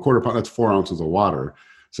 A quarter pound, that's 4 ounces of water.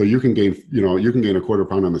 So you can gain a quarter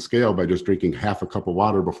pound on the scale by just drinking half a cup of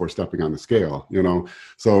water before stepping on the scale,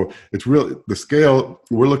 So it's really the scale.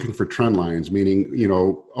 We're looking for trend lines, meaning,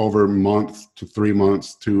 over a month to 3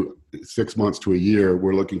 months to 6 months to a year,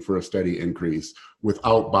 we're looking for a steady increase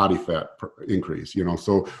without body fat increase,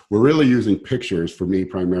 So we're really using pictures for me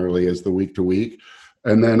primarily as the week to week.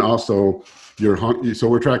 And then also so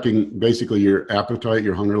we're tracking basically your appetite,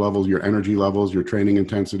 your hunger levels, your energy levels, your training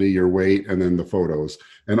intensity, your weight, and then the photos.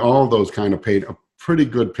 And all of those kind of paint a pretty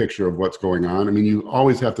good picture of what's going on. I mean, you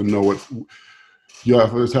always have to know you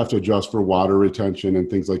always have to adjust for water retention and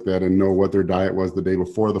things like that, and know what their diet was the day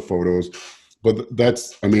before the photos. But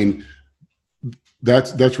that's really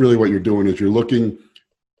what you're doing, is you're looking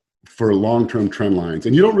for long-term trend lines.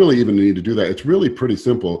 And you don't really even need to do that. It's really pretty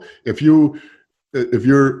simple. If you're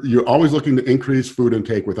always looking to increase food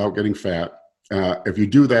intake without getting fat, if you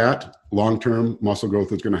do that, long-term muscle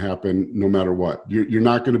growth is going to happen no matter what. You're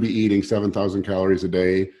not going to be eating 7,000 calories a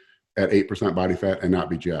day at 8% body fat and not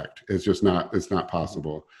be jacked. It's not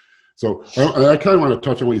possible. So I kind of want to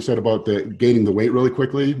touch on what you said about gaining the weight really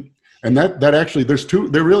quickly. And that actually,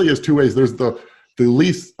 there really is two ways. There's the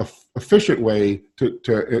least efficient way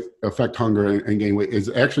to affect hunger and gain weight is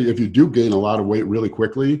actually, if you do gain a lot of weight really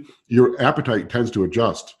quickly, your appetite tends to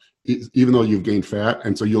adjust, even though you've gained fat.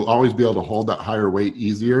 And so you'll always be able to hold that higher weight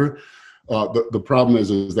easier. The problem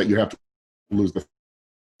is that you have to lose the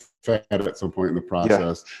fat at some point in the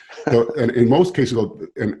process. Yeah. So, and in most cases,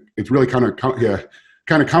 and it's really kind of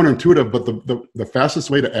counterintuitive, but the fastest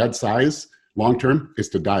way to add size long-term is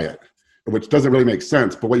to diet, which doesn't really make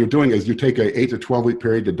sense. But what you're doing is you take a 8 to 12 week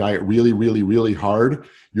period to diet really, really, really hard.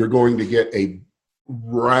 You're going to get a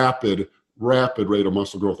rapid rate of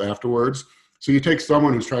muscle growth afterwards. So you take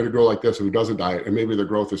someone who's trying to grow like this and who doesn't diet, and maybe their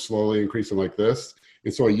growth is slowly increasing like this.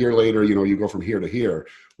 And so a year later, you go from here to here.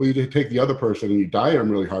 Well, you take the other person and you diet them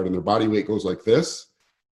really hard and their body weight goes like this,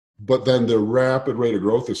 but then the rapid rate of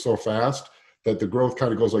growth is so fast that the growth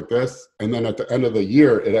kind of goes like this. And then at the end of the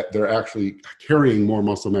year, they're actually carrying more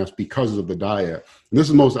muscle mass because of the diet. And this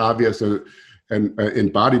is most obvious in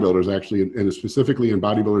bodybuilders, actually, and specifically in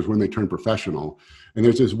bodybuilders when they turn professional. And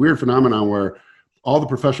there's this weird phenomenon where all the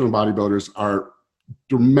professional bodybuilders are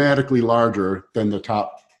dramatically larger than the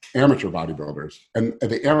top amateur bodybuilders. And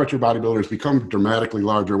the amateur bodybuilders become dramatically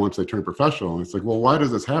larger once they turn professional. And it's like, well, why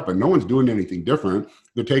does this happen? No one's doing anything different.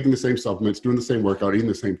 They're taking the same supplements, doing the same workout, eating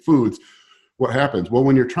the same foods. What happens? Well,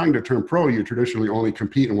 when you're trying to turn pro, you traditionally only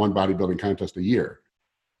compete in one bodybuilding contest a year.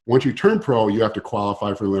 Once you turn pro, you have to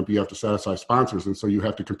qualify for Olympia, you have to satisfy sponsors, and so you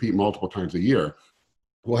have to compete multiple times a year.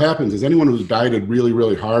 What happens is anyone who's dieted really,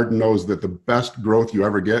 really hard knows that the best growth you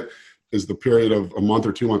ever get is the period of a month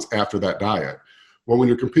or 2 months after that diet. Well, when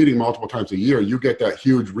you're competing multiple times a year, you get that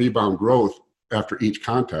huge rebound growth after each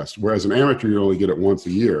contest, whereas an amateur, you only get it once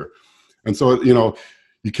a year. And so,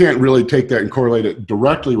 you can't really take that and correlate it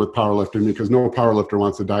directly with powerlifting, because no powerlifter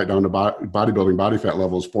wants to diet down to bodybuilding body fat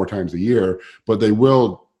levels 4 times a year, but they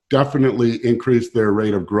will definitely increase their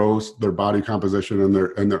rate of growth, their body composition, and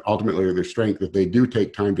their ultimately their strength if they do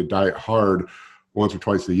take time to diet hard once or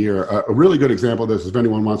twice a year. A really good example of this, if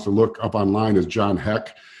anyone wants to look up online, is John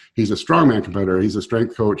Heck. He's a strongman competitor. He's a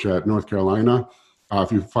strength coach at North Carolina.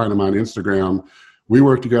 If you find him on Instagram, we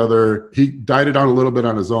worked together. He dieted down a little bit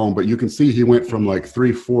on his own, but you can see he went from like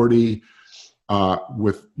 340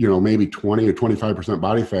 with maybe 20 or 25%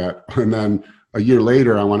 body fat, and then a year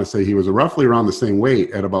later, I want to say he was roughly around the same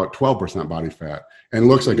weight at about 12% body fat, and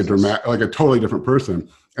looks like a totally different person.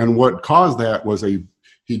 And what caused that was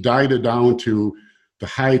he dieted down to the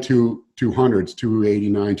high 200s,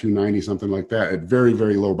 289, 290, something like that, at very,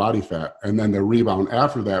 very low body fat. And then the rebound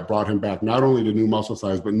after that brought him back not only to new muscle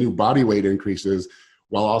size, but new body weight increases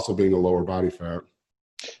while also being a lower body fat.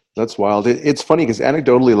 That's wild. It's funny because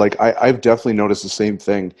anecdotally, like I've definitely noticed the same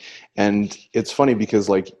thing. And it's funny because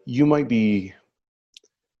like you might be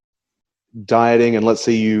dieting, and let's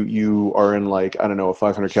say you are in like, I don't know, a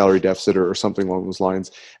 500 calorie deficit or something along those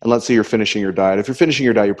lines. And let's say you're finishing your diet. If you're finishing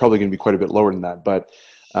your diet, you're probably going to be quite a bit lower than that. But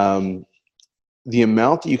the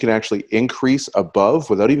amount that you can actually increase above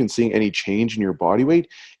without even seeing any change in your body weight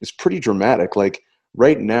is pretty dramatic. Like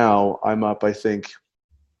right now, I'm up, I think,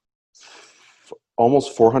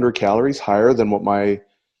 almost 400 calories higher than what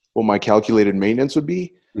my calculated maintenance would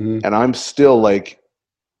be. Mm-hmm. And I'm still like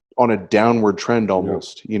on a downward trend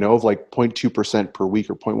almost, of like 0.2% per week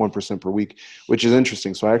or 0.1% per week, which is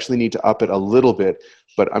interesting. So I actually need to up it a little bit,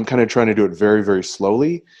 but I'm kind of trying to do it very, very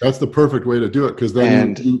slowly. That's the perfect way to do it, because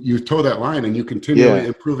then you toe that line and you continually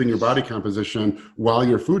improving your body composition while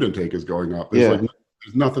your food intake is going up. There's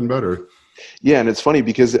nothing better. Yeah, and it's funny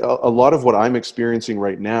because a lot of what I'm experiencing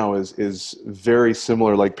right now is very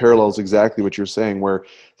similar, like parallels exactly what you're saying, where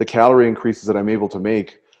the calorie increases that I'm able to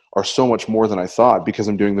make are so much more than I thought, because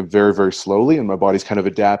I'm doing them very, very slowly, and my body's kind of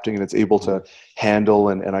adapting and it's able to handle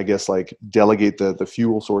and I guess like delegate the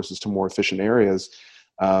fuel sources to more efficient areas.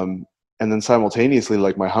 And then simultaneously,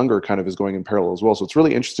 like my hunger kind of is going in parallel as well. So it's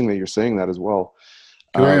really interesting that you're saying that as well.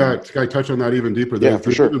 Can I touch on that even deeper?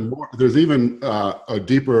 For sure. There's even a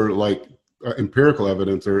deeper like empirical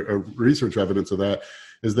evidence or research evidence of that,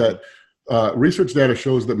 is that research data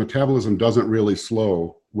shows that metabolism doesn't really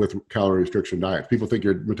slow with calorie restriction diets. People think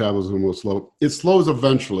your metabolism will slow. It slows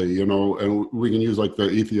eventually, you know, and we can use like the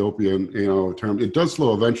Ethiopian, you know, term. It does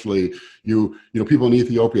slow eventually. You know, people in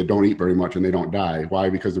Ethiopia don't eat very much and they don't die. Why?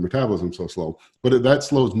 Because their metabolism is so slow. But that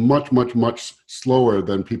slows much slower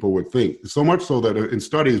than people would think. So much so that in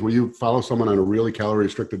studies where you follow someone on a really calorie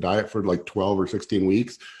restricted diet for like 12 or 16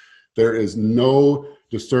 weeks, there is no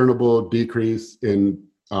discernible decrease in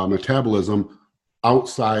metabolism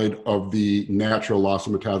outside of the natural loss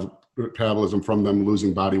of metabolism from them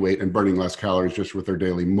losing body weight and burning less calories just with their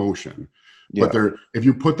daily motion. Yeah. But if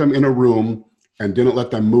you put them in a room and didn't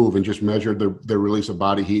let them move and just measured their release of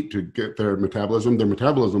body heat to get their metabolism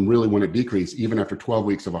really wouldn't decrease even after 12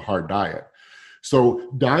 weeks of a hard diet.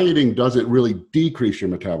 So dieting doesn't really decrease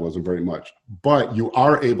your metabolism very much, but you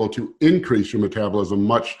are able to increase your metabolism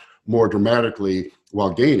much more dramatically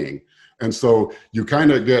while gaining. And so you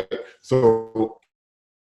kind of get, so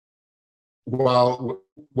while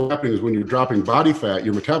what's happening is when you're dropping body fat,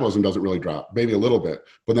 your metabolism doesn't really drop, maybe a little bit.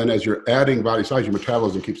 But then as you're adding body size, your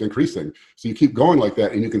metabolism keeps increasing. So you keep going like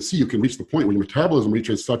that, and you can see you can reach the point where your metabolism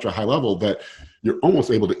reaches such a high level that you're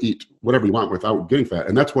almost able to eat whatever you want without getting fat.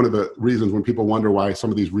 And that's one of the reasons when people wonder why some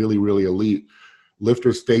of these really, really elite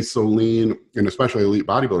lifters stay so lean, and especially elite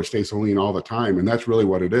bodybuilders stay so lean all the time. And that's really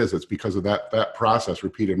what it is. It's because of that process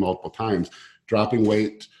repeated multiple times, dropping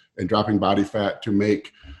weight and dropping body fat to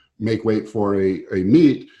make weight for a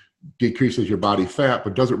meet decreases your body fat,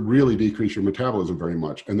 but doesn't really decrease your metabolism very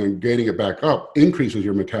much. And then gaining it back up increases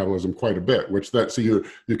your metabolism quite a bit, so you're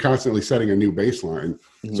constantly setting a new baseline.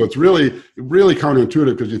 Mm-hmm. So it's really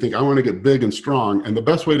counterintuitive because you think, I want to get big and strong. And the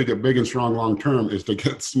best way to get big and strong long-term is to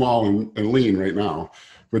get small and lean right now.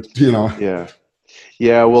 But, you know. Yeah.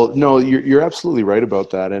 Yeah, well, no, you're absolutely right about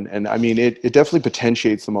that. And I mean, it definitely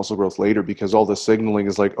potentiates the muscle growth later because all the signaling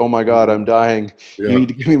is like, oh my God, I'm dying. Yeah. You need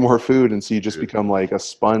to give me more food. And so you just become like a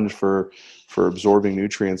sponge for absorbing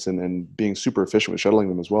nutrients and being super efficient with shuttling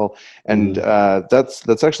them as well. And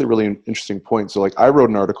that's actually a really interesting point. So like I wrote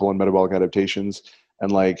an article on metabolic adaptations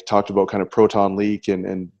and like talked about kind of proton leak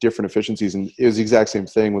and different efficiencies. And it was the exact same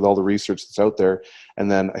thing with all the research that's out there.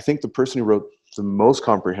 And then I think the person who wrote the most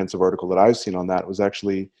comprehensive article that I've seen on that was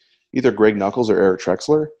actually either Greg Nuckols or Eric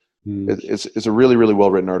Trexler. It's a really, really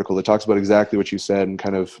well-written article that talks about exactly what you said and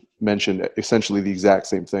kind of mentioned essentially the exact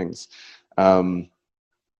same things.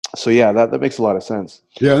 So yeah, that makes a lot of sense.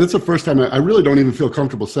 Yeah, that's the first time I really don't even feel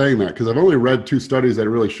comfortable saying that because I've only read 2 studies that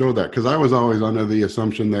really show that, because I was always under the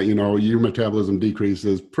assumption that, you know, your metabolism decrease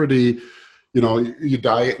is pretty, you know, you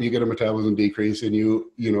diet and you get a metabolism decrease and you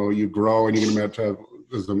grow and you get a metabolism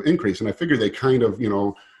increase. And I figured they kind of, you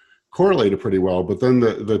know, correlated pretty well. But then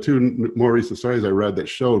the 2 more recent studies I read that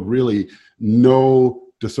showed really no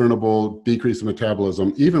discernible decrease in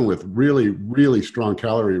metabolism, even with really, really strong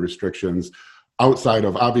calorie restrictions, outside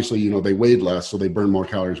of, obviously, you know, they weighed less, so they burned more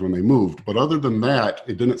calories when they moved. But other than that,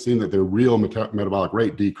 it didn't seem that their real metabolic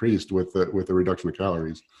rate decreased with the reduction of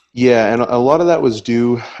calories. Yeah, and a lot of that was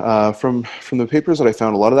due from the papers that I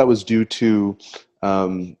found. A lot of that was due to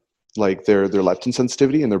like their leptin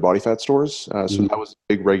sensitivity and their body fat stores. So that was a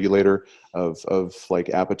big regulator of like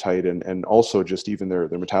appetite and also just even their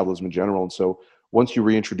metabolism in general. And so once you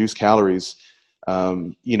reintroduce calories,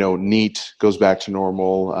 you know, NEAT goes back to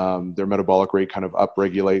normal. Their metabolic rate kind of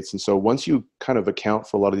upregulates. And so once you kind of account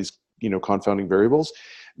for a lot of these, you know, confounding variables,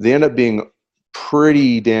 they end up being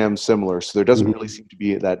pretty damn similar. So there doesn't really seem to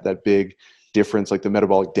be that big difference, like the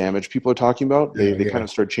metabolic damage people are talking about. They kind of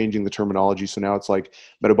start changing the terminology. So now it's like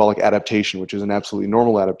metabolic adaptation, which is an absolutely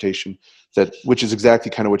normal adaptation, which is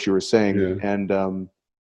exactly kind of what you were saying. Yeah. And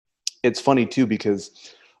it's funny too,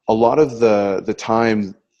 because a lot of the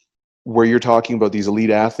time where you're talking about these elite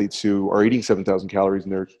athletes who are eating 7,000 calories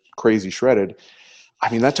and they're crazy shredded,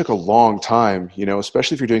 I mean, that took a long time, you know,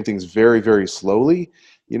 especially if you're doing things very, very slowly,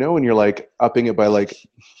 you know, and you're like upping it by like,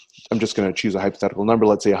 I'm just going to choose a hypothetical number,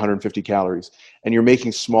 let's say 150 calories, and you're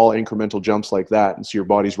making small incremental jumps like that. And so your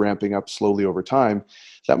body's ramping up slowly over time.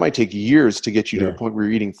 That might take years to get you to the point where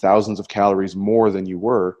you're eating thousands of calories more than you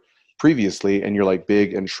were previously. And you're like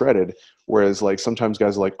big and shredded. Whereas like sometimes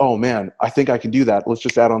guys are like, oh man, I think I can do that. Let's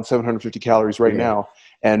just add on 750 calories right now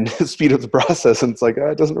and speed up the process. And it's like,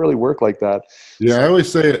 it doesn't really work like that. Yeah. I always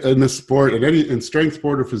say in this sport, in strength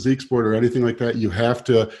sport or physique sport or anything like that, you have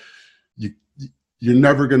to, you're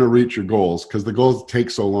never going to reach your goals because the goals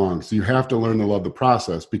take so long. So you have to learn to love the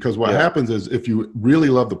process, because what happens is if you really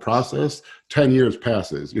love the process, 10 years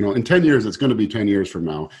passes, you know, in 10 years, it's going to be 10 years from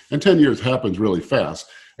now, and 10 years happens really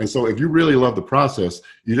fast. And so if you really love the process,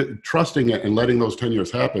 you trusting it and letting those 10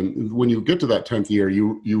 years happen, when you get to that 10th year,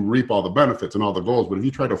 you reap all the benefits and all the goals. But if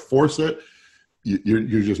you try to force it,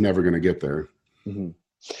 you're just never going to get there. Mm-hmm.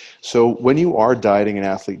 So when you are dieting an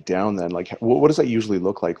athlete down, then like what does that usually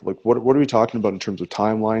look like? Like what are we talking about in terms of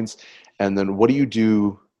timelines? And then what do you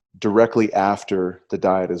do directly after the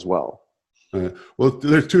diet as well? Well,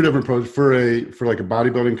 there's two different approaches. For like a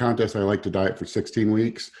bodybuilding contest, I like to diet for 16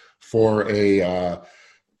 weeks. For a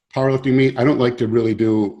powerlifting meet, I don't like to really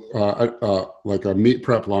do like a meet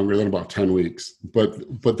prep longer than about 10 weeks.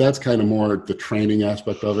 But that's kind of more the training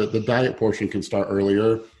aspect of it. The diet portion can start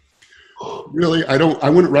earlier. Really, I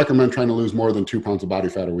wouldn't recommend trying to lose more than 2 pounds of body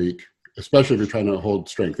fat a week, especially if you're trying to hold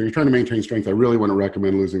strength. If you're trying to maintain strength, I really wouldn't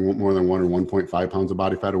recommend losing more than 1 or 1.5 pounds of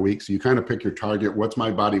body fat a week. So you kind of pick your target. What's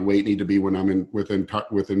my body weight need to be when I'm within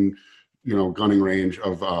gunning range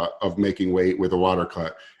of making weight with a water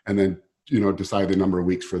cut, and then decide the number of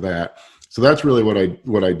weeks for that. So that's really what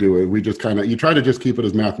I do. We just you try to just keep it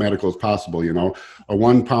as mathematical as possible. A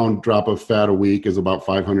 1 pound drop of fat a week is about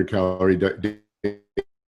 500 calorie daily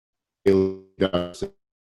deficit.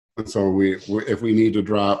 And so if we need to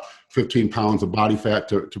drop 15 pounds of body fat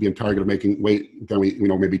to be in target of making weight, then we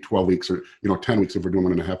maybe 12 weeks or 10 weeks if we're doing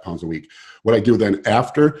 1.5 pounds a week. What I do then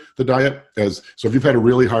after the diet is, so if you've had a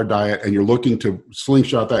really hard diet and you're looking to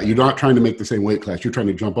slingshot that, you're not trying to make the same weight class, you're trying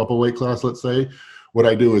to jump up a weight class, let's say. What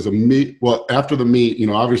I do is after the meet,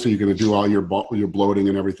 obviously you're going to do all your bloating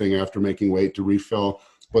and everything after making weight to refill,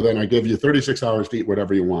 but then I give you 36 hours to eat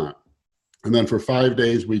whatever you want. And then for 5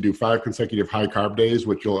 days, we do 5 consecutive high carb days,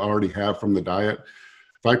 which you'll already have from the diet.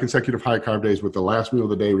 5 consecutive high carb days with the last meal of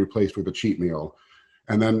the day replaced with a cheat meal.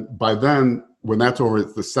 And then by then, when that's over,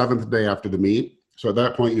 it's the 7th day after the meet. So at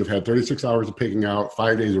that point, you've had 36 hours of picking out,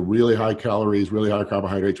 5 days of really high calories, really high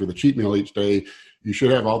carbohydrates with a cheat meal each day. You should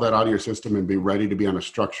have all that out of your system and be ready to be on a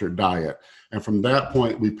structured diet. And from that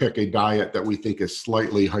point, we pick a diet that we think is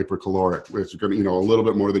slightly hypercaloric. It's going to, a little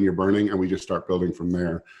bit more than you're burning, and we just start building from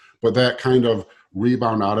there. But that kind of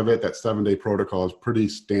rebound out of it, that 7-day protocol, is pretty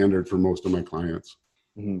standard for most of my clients.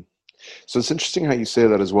 Mm-hmm. So it's interesting how you say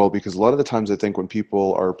that as well, because a lot of the times I think when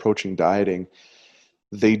people are approaching dieting,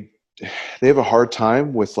 they have a hard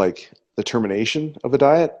time with like the termination of a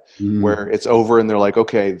diet, where it's over and they're like,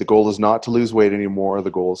 okay, the goal is not to lose weight anymore.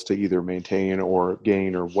 The goal is to either maintain or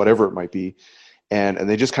gain or whatever it might be. And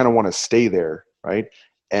they just kind of want to stay there, right?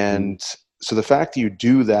 And so the fact that you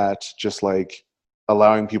do that, just like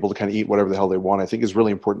allowing people to kind of eat whatever the hell they want, I think is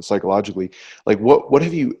really important psychologically. Like what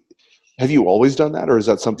have you always done that, or is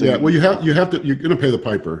that something? Yeah, well, you have to, you're going to pay the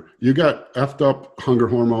piper. You got effed up hunger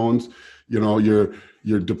hormones,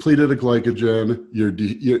 you're depleted of glycogen,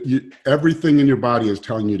 everything in your body is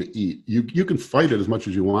telling you to eat. You can fight it as much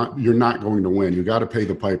as you want. You're not going to win. You got to pay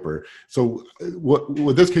the piper. So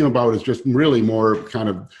what this came about is just really more kind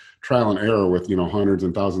of trial and error with, hundreds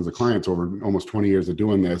and thousands of clients over almost 20 years of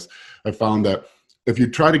doing this. I found that if you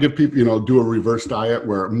try to give people, do a reverse diet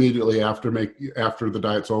where immediately after the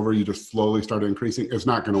diet's over, you just slowly start increasing, it's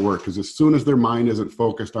not going to work, because as soon as their mind isn't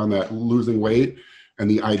focused on that losing weight and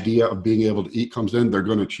the idea of being able to eat comes in, they're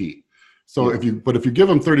going to cheat. So if you give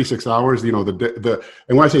them 36 hours, and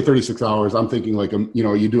when I say 36 hours, I'm thinking like,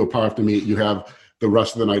 you do a powerlifting meet, you have the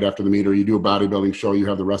rest of the night after the meet, or you do a bodybuilding show, you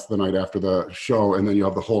have the rest of the night after the show, and then you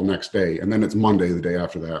have the whole next day. And then it's Monday, the day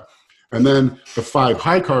after that. And then the 5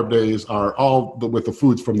 high carb days are all with the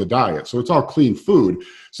foods from the diet. So it's all clean food.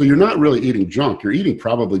 So you're not really eating junk. You're eating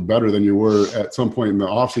probably better than you were at some point in the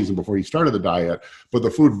off season before you started the diet. But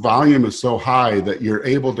the food volume is so high that you're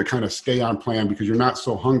able to kind of stay on plan because you're not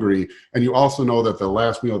so hungry. And you also know that the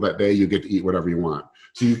last meal of that day, you get to eat whatever you want.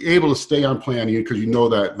 So you're able to stay on plan because you know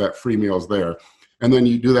that free meal is there. And then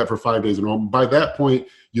you do that for 5 days in a row. By that point,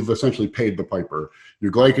 you've essentially paid the piper.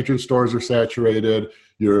 Your glycogen stores are saturated.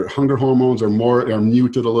 Your hunger hormones are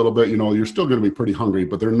muted a little bit. You're still going to be pretty hungry,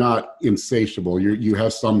 but they're not insatiable. You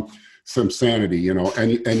have some sanity,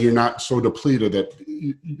 and you're not so depleted that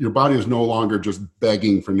your body is no longer just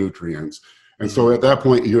begging for nutrients. And so at that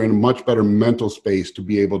point, you're in a much better mental space to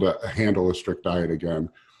be able to handle a strict diet again.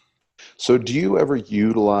 So do you ever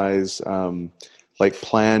utilize like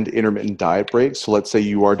planned intermittent diet breaks? So let's say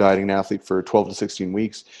you are dieting an athlete for 12 to 16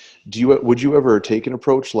 weeks. Would you ever take an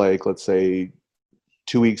approach like, let's say,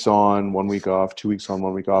 2 weeks on, 1 week off, 2 weeks on,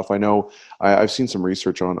 1 week off? I know I've seen some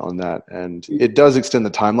research on that, and it does extend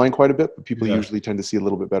the timeline quite a bit, but people usually tend to see a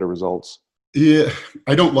little bit better results. Yeah,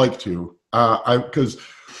 I don't like to, because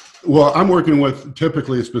I'm working with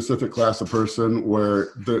typically a specific class of person where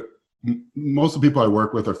most of the people I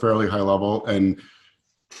work with are fairly high level, and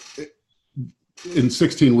in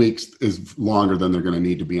 16 weeks is longer than they're going to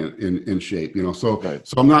need to be in shape, So, right.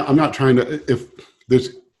 So I'm not trying to, if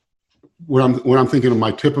there's, when I'm thinking of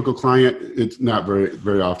my typical client, it's not very,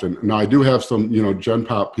 very often. Now I do have some, Gen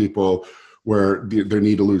Pop people where they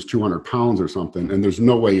need to lose 200 pounds or something, and there's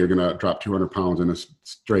no way you're going to drop 200 pounds in a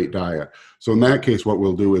straight diet. So in that case, what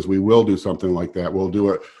we'll do is we will do something like that.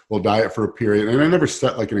 We'll diet for a period, and I never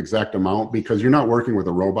set like an exact amount, because you're not working with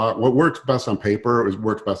a robot. What works best on paper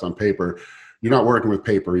works best on paper. You're not working with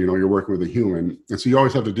paper, you're working with a human. And so you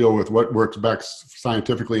always have to deal with what works best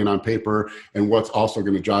scientifically and on paper, and what's also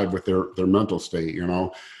going to jive with their mental state,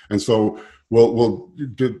 And so we'll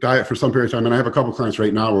do diet for some period of time. And I have a couple clients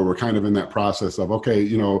right now where we're kind of in that process of, okay,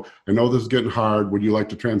 I know this is getting hard. Would you like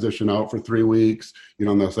to transition out for 3 weeks?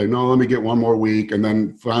 And they'll say, no, let me get one more week. And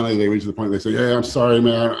then finally they reach the point, they say, yeah, I'm sorry,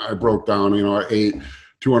 man, I broke down. I ate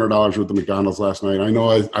 $200 worth of McDonald's last night. I know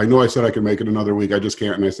I said I could make it another week. I just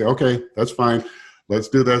can't. And I say, okay, that's fine. Let's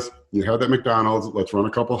do this. You have that McDonald's. Let's run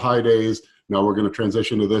a couple high days. Now we're going to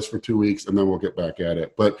transition to this for 2 weeks, and then we'll get back at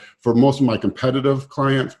it. But for most of my competitive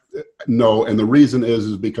clients, no. And the reason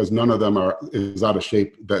is because none of them is out of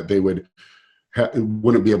shape that they wouldn't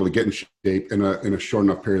be able to get in shape in a short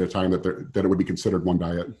enough period of time that it would be considered one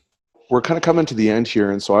diet. We're kind of coming to the end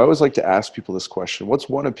here. And so I always like to ask people this question. What's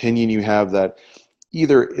one opinion you have that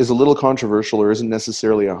either is a little controversial or isn't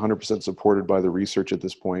necessarily 100% supported by the research at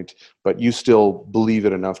this point, but you still believe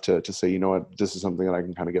it enough to say, you know what, this is something that I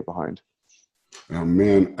can kind of get behind? Oh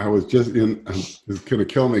man, it's going to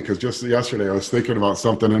kill me, because just yesterday I was thinking about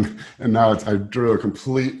something, and now I drew a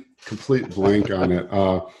complete blank on it.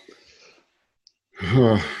 I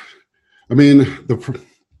mean, the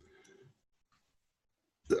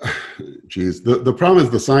problem is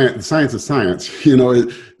the science is science.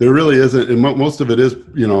 There really isn't, and most of it is,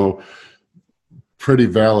 pretty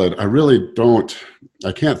valid.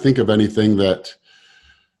 I can't think of anything that,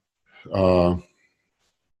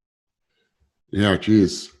 yeah,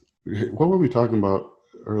 geez. What were we talking about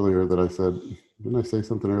earlier that I said? Didn't I say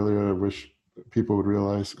something earlier I wish people would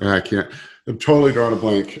realize? I can't. I'm totally drawing a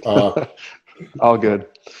blank. All good.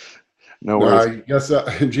 No worries. I guess,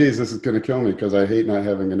 geez, this is going to kill me because I hate not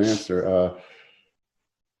having an answer.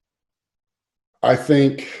 I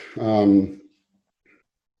think,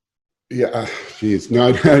 yeah, geez. No,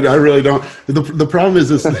 I really don't. The problem is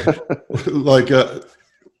this, like,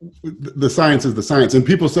 the science is the science, and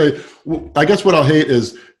people say, well, I guess what I'll hate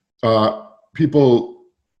is people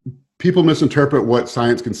misinterpret what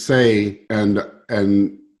science can say, and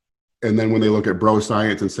then when they look at bro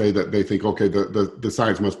science and say that, they think, okay, the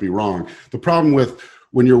science must be wrong. The problem with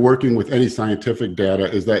when you're working with any scientific data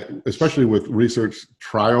is that, especially with research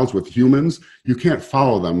trials with humans, you can't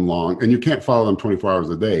follow them long, and you can't follow them 24 hours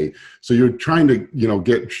a day. So you're trying to,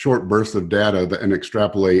 get short bursts of data and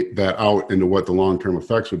extrapolate that out into what the long-term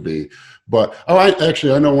effects would be. But, I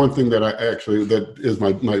know one thing that is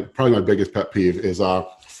probably my biggest pet peeve is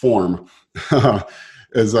form.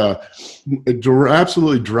 It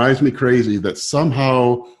absolutely drives me crazy that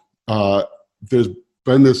somehow there's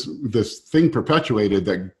been this thing perpetuated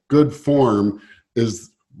that good form is,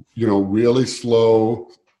 really slow,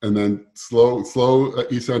 and then slow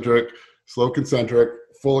eccentric, slow concentric,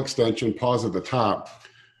 full extension, pause at the top,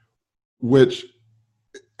 which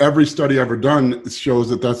every study ever done shows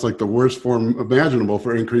that that's like the worst form imaginable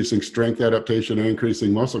for increasing strength adaptation and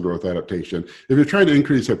increasing muscle growth adaptation. If you're trying to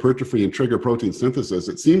increase hypertrophy and trigger protein synthesis,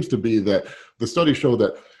 it seems to be that the studies show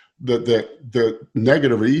that the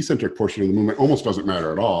negative or eccentric portion of the movement almost doesn't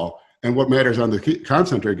matter at all. And what matters on the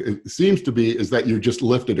concentric, it seems to be, is that you just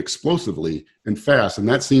lift it explosively and fast. And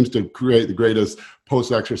that seems to create the greatest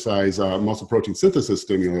post-exercise muscle protein synthesis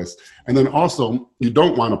stimulus. And then also, you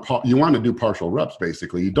don't want to you want to do partial reps,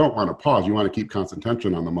 basically. You don't want to pause. You want to keep constant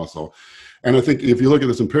tension on the muscle. And I think if you look at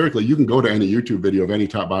this empirically, you can go to any YouTube video of any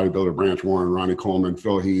top bodybuilder, Branch Warren, Ronnie Coleman,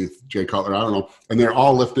 Phil Heath, Jay Cutler, I don't know, and they're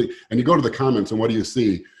all lifting. And you go to the comments, and what do you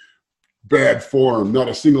see? Bad form. Not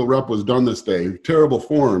a single rep was done this day. Terrible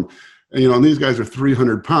form. And, and these guys are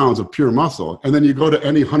 300 pounds of pure muscle. And then you go to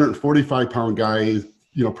any 145-pound guy,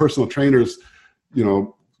 personal trainers,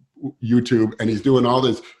 YouTube, and he's doing all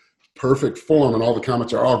this perfect form, and all the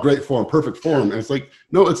comments are, great form, perfect form. And it's like,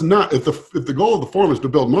 no, it's not. If the goal of the form is to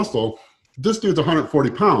build muscle, this dude's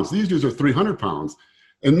 140 pounds. These dudes are 300 pounds.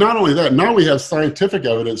 And not only that, now we have scientific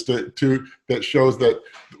evidence that shows that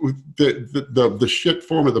the shit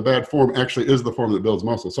form of the bad form actually is the form that builds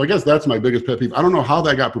muscle. So I guess that's my biggest pet peeve. I don't know how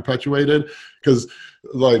that got perpetuated, because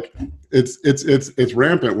like it's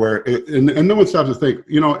rampant and no one stops to think,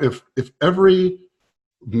 if every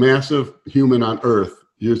massive human on earth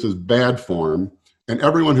uses bad form and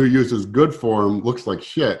everyone who uses good form looks like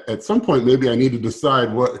shit, at some point maybe I need to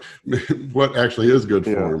decide what actually is good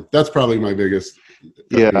form. That's probably my biggest.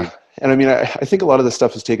 Yeah. And I mean, I think a lot of this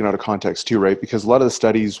stuff is taken out of context too, right? Because a lot of the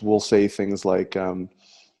studies will say things like,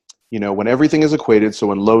 when everything is equated, so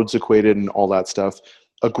when load's equated and all that stuff,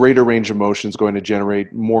 a greater range of motion is going to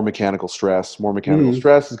generate more mechanical stress. More mechanical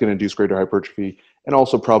stress is going to induce greater hypertrophy and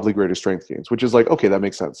also probably greater strength gains, which is like, okay, that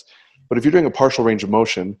makes sense. But if you're doing a partial range of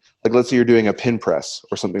motion, like let's say you're doing a pin press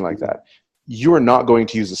or something like that, you are not going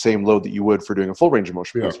to use the same load that you would for doing a full range of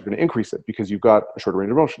motion. You're going to increase it because you've got a shorter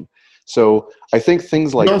range of motion. So I think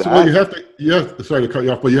things like that. Well, sorry to cut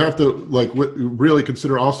you off, but you have to really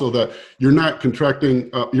consider also that you're not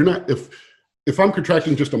contracting. If I'm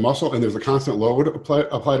contracting just a muscle and there's a constant load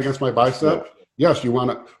applied against my bicep, yes, you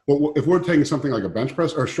want to. But if we're taking something like a bench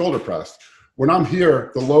press or a shoulder press, when I'm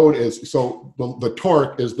here, the load is, so the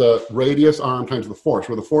torque is the radius arm times the force,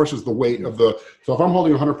 where the force is the weight of the, so if I'm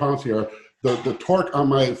holding 100 pounds here, the torque on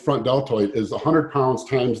my front deltoid is 100 pounds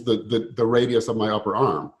times the radius of my upper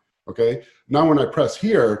arm, okay? Now when I press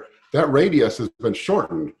here, that radius has been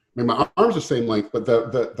shortened. I mean, my arm's the same length, but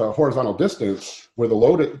the horizontal distance where the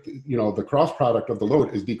load, the cross product of the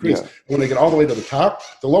load is decreased. Yeah. When I get all the way to the top,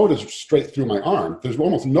 the load is straight through my arm. There's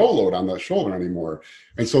almost no load on the shoulder anymore.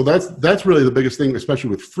 And so that's really the biggest thing, especially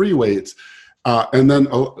with free weights. And then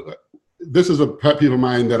this is a pet peeve of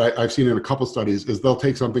mine that I've seen in a couple studies, is they'll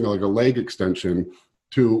take something like a leg extension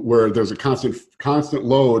to where there's a constant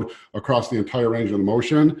load across the entire range of the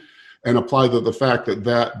motion, and apply the fact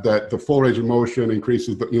that the full range of motion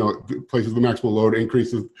increases places the maximal load,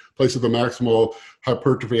 places the maximal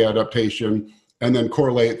hypertrophy adaptation, and then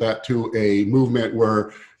correlate that to a movement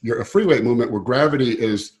where a free weight movement where gravity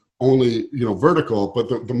is only vertical,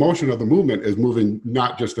 but the motion of the movement is moving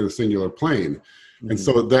not just in a singular plane. And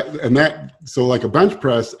so like a bench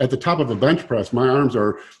press, at the top of a bench press, my arms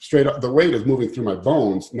are straight up, the weight is moving through my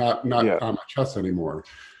bones, not on my chest anymore.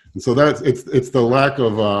 And so it's the lack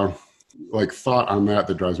of thought on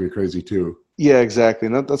that drives me crazy too. Yeah, exactly.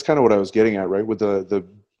 And that's kind of what I was getting at, right? With the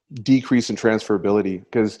decrease in transferability,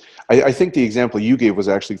 because I think the example you gave was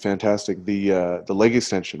actually fantastic. The leg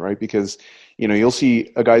extension, right? Because, you'll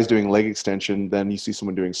see a guy's doing leg extension, then you see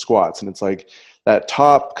someone doing squats, and it's like that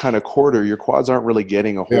top kind of quarter, your quads aren't really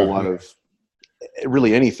getting a whole lot of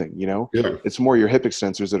really anything, It's more your hip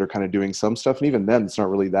extensors that are kind of doing some stuff. And even then it's not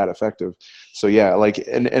really that effective. So yeah,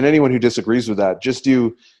 and anyone who disagrees with that, just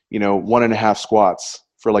do, 1.5 squats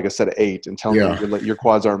for like a set of 8 and tell me your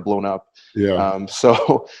quads aren't blown up. Yeah.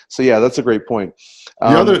 So yeah, that's a great point.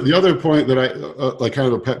 The other point that I kind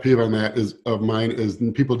of a pet peeve on that is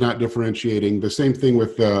people not differentiating. The same thing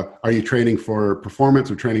with are you training for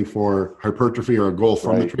performance or training for hypertrophy or a goal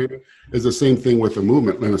from the training, is the same thing with the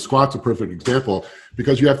movement. And a squat's a perfect example,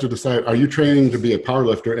 because you have to decide, are you training to be a power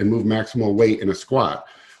lifter and move maximal weight in a squat?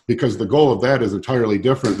 Because the goal of that is entirely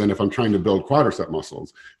different than if I'm trying to build quadricep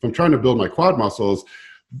muscles. If I'm trying to build my quad muscles,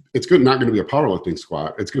 it's not going to be a powerlifting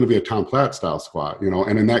squat. It's going to be a Tom Platt style squat,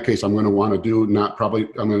 and in that case, I'm going to want to do I'm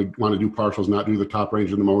going to want to do partials, not do the top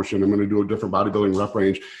range of the motion. I'm going to do a different bodybuilding rep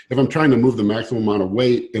range. If I'm trying to move the maximum amount of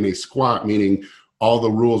weight in a squat, meaning all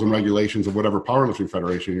the rules and regulations of whatever powerlifting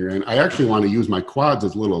federation you're in, I actually want to use my quads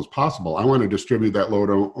as little as possible. I want to distribute that load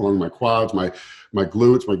along my quads, my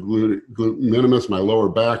glutes, my glute minimus, my lower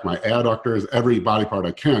back, my adductors, every body part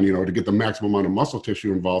I can, to get the maximum amount of muscle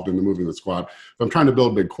tissue involved in the moving the squat. If I'm trying to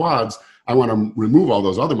build big quads, I want to remove all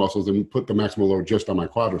those other muscles and put the maximal load just on my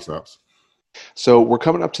quadriceps. So we're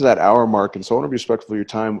coming up to that hour mark, and so I want to be respectful of your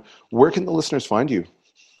time. Where can the listeners find you?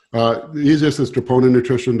 The easiest is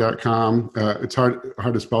troponanutrition.com. It's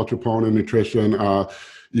hard to spell Troponin Nutrition.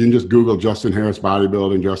 You can just Google Justin Harris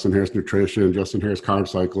Bodybuilding, Justin Harris Nutrition, Justin Harris Carb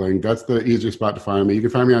Cycling. That's the easiest spot to find me. You can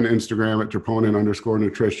find me on Instagram at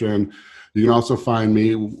Troponin_nutrition. You can also find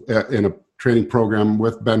me in a training program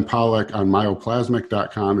with Ben Pollock on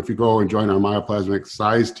myoplasmic.com. If you go and join our myoplasmic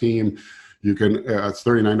size team, you can, it's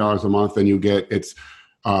 $39 a month, and you get its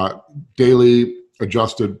daily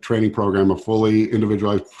adjusted training program, a fully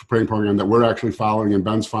individualized training program that we're actually following and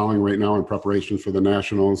Ben's following right now in preparation for the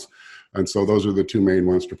nationals. And so those are the two main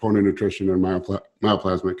ones, Troponin Nutrition and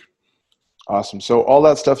Myoplasmic. Awesome. So all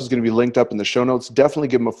that stuff is going to be linked up in the show notes. Definitely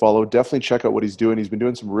give him a follow. Definitely check out what he's doing. He's been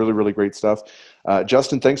doing some really, really great stuff.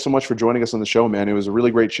 Justin, thanks so much for joining us on the show, man. It was a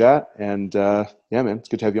really great chat. And yeah, man, it's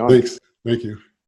good to have you on. Thanks. Thank you.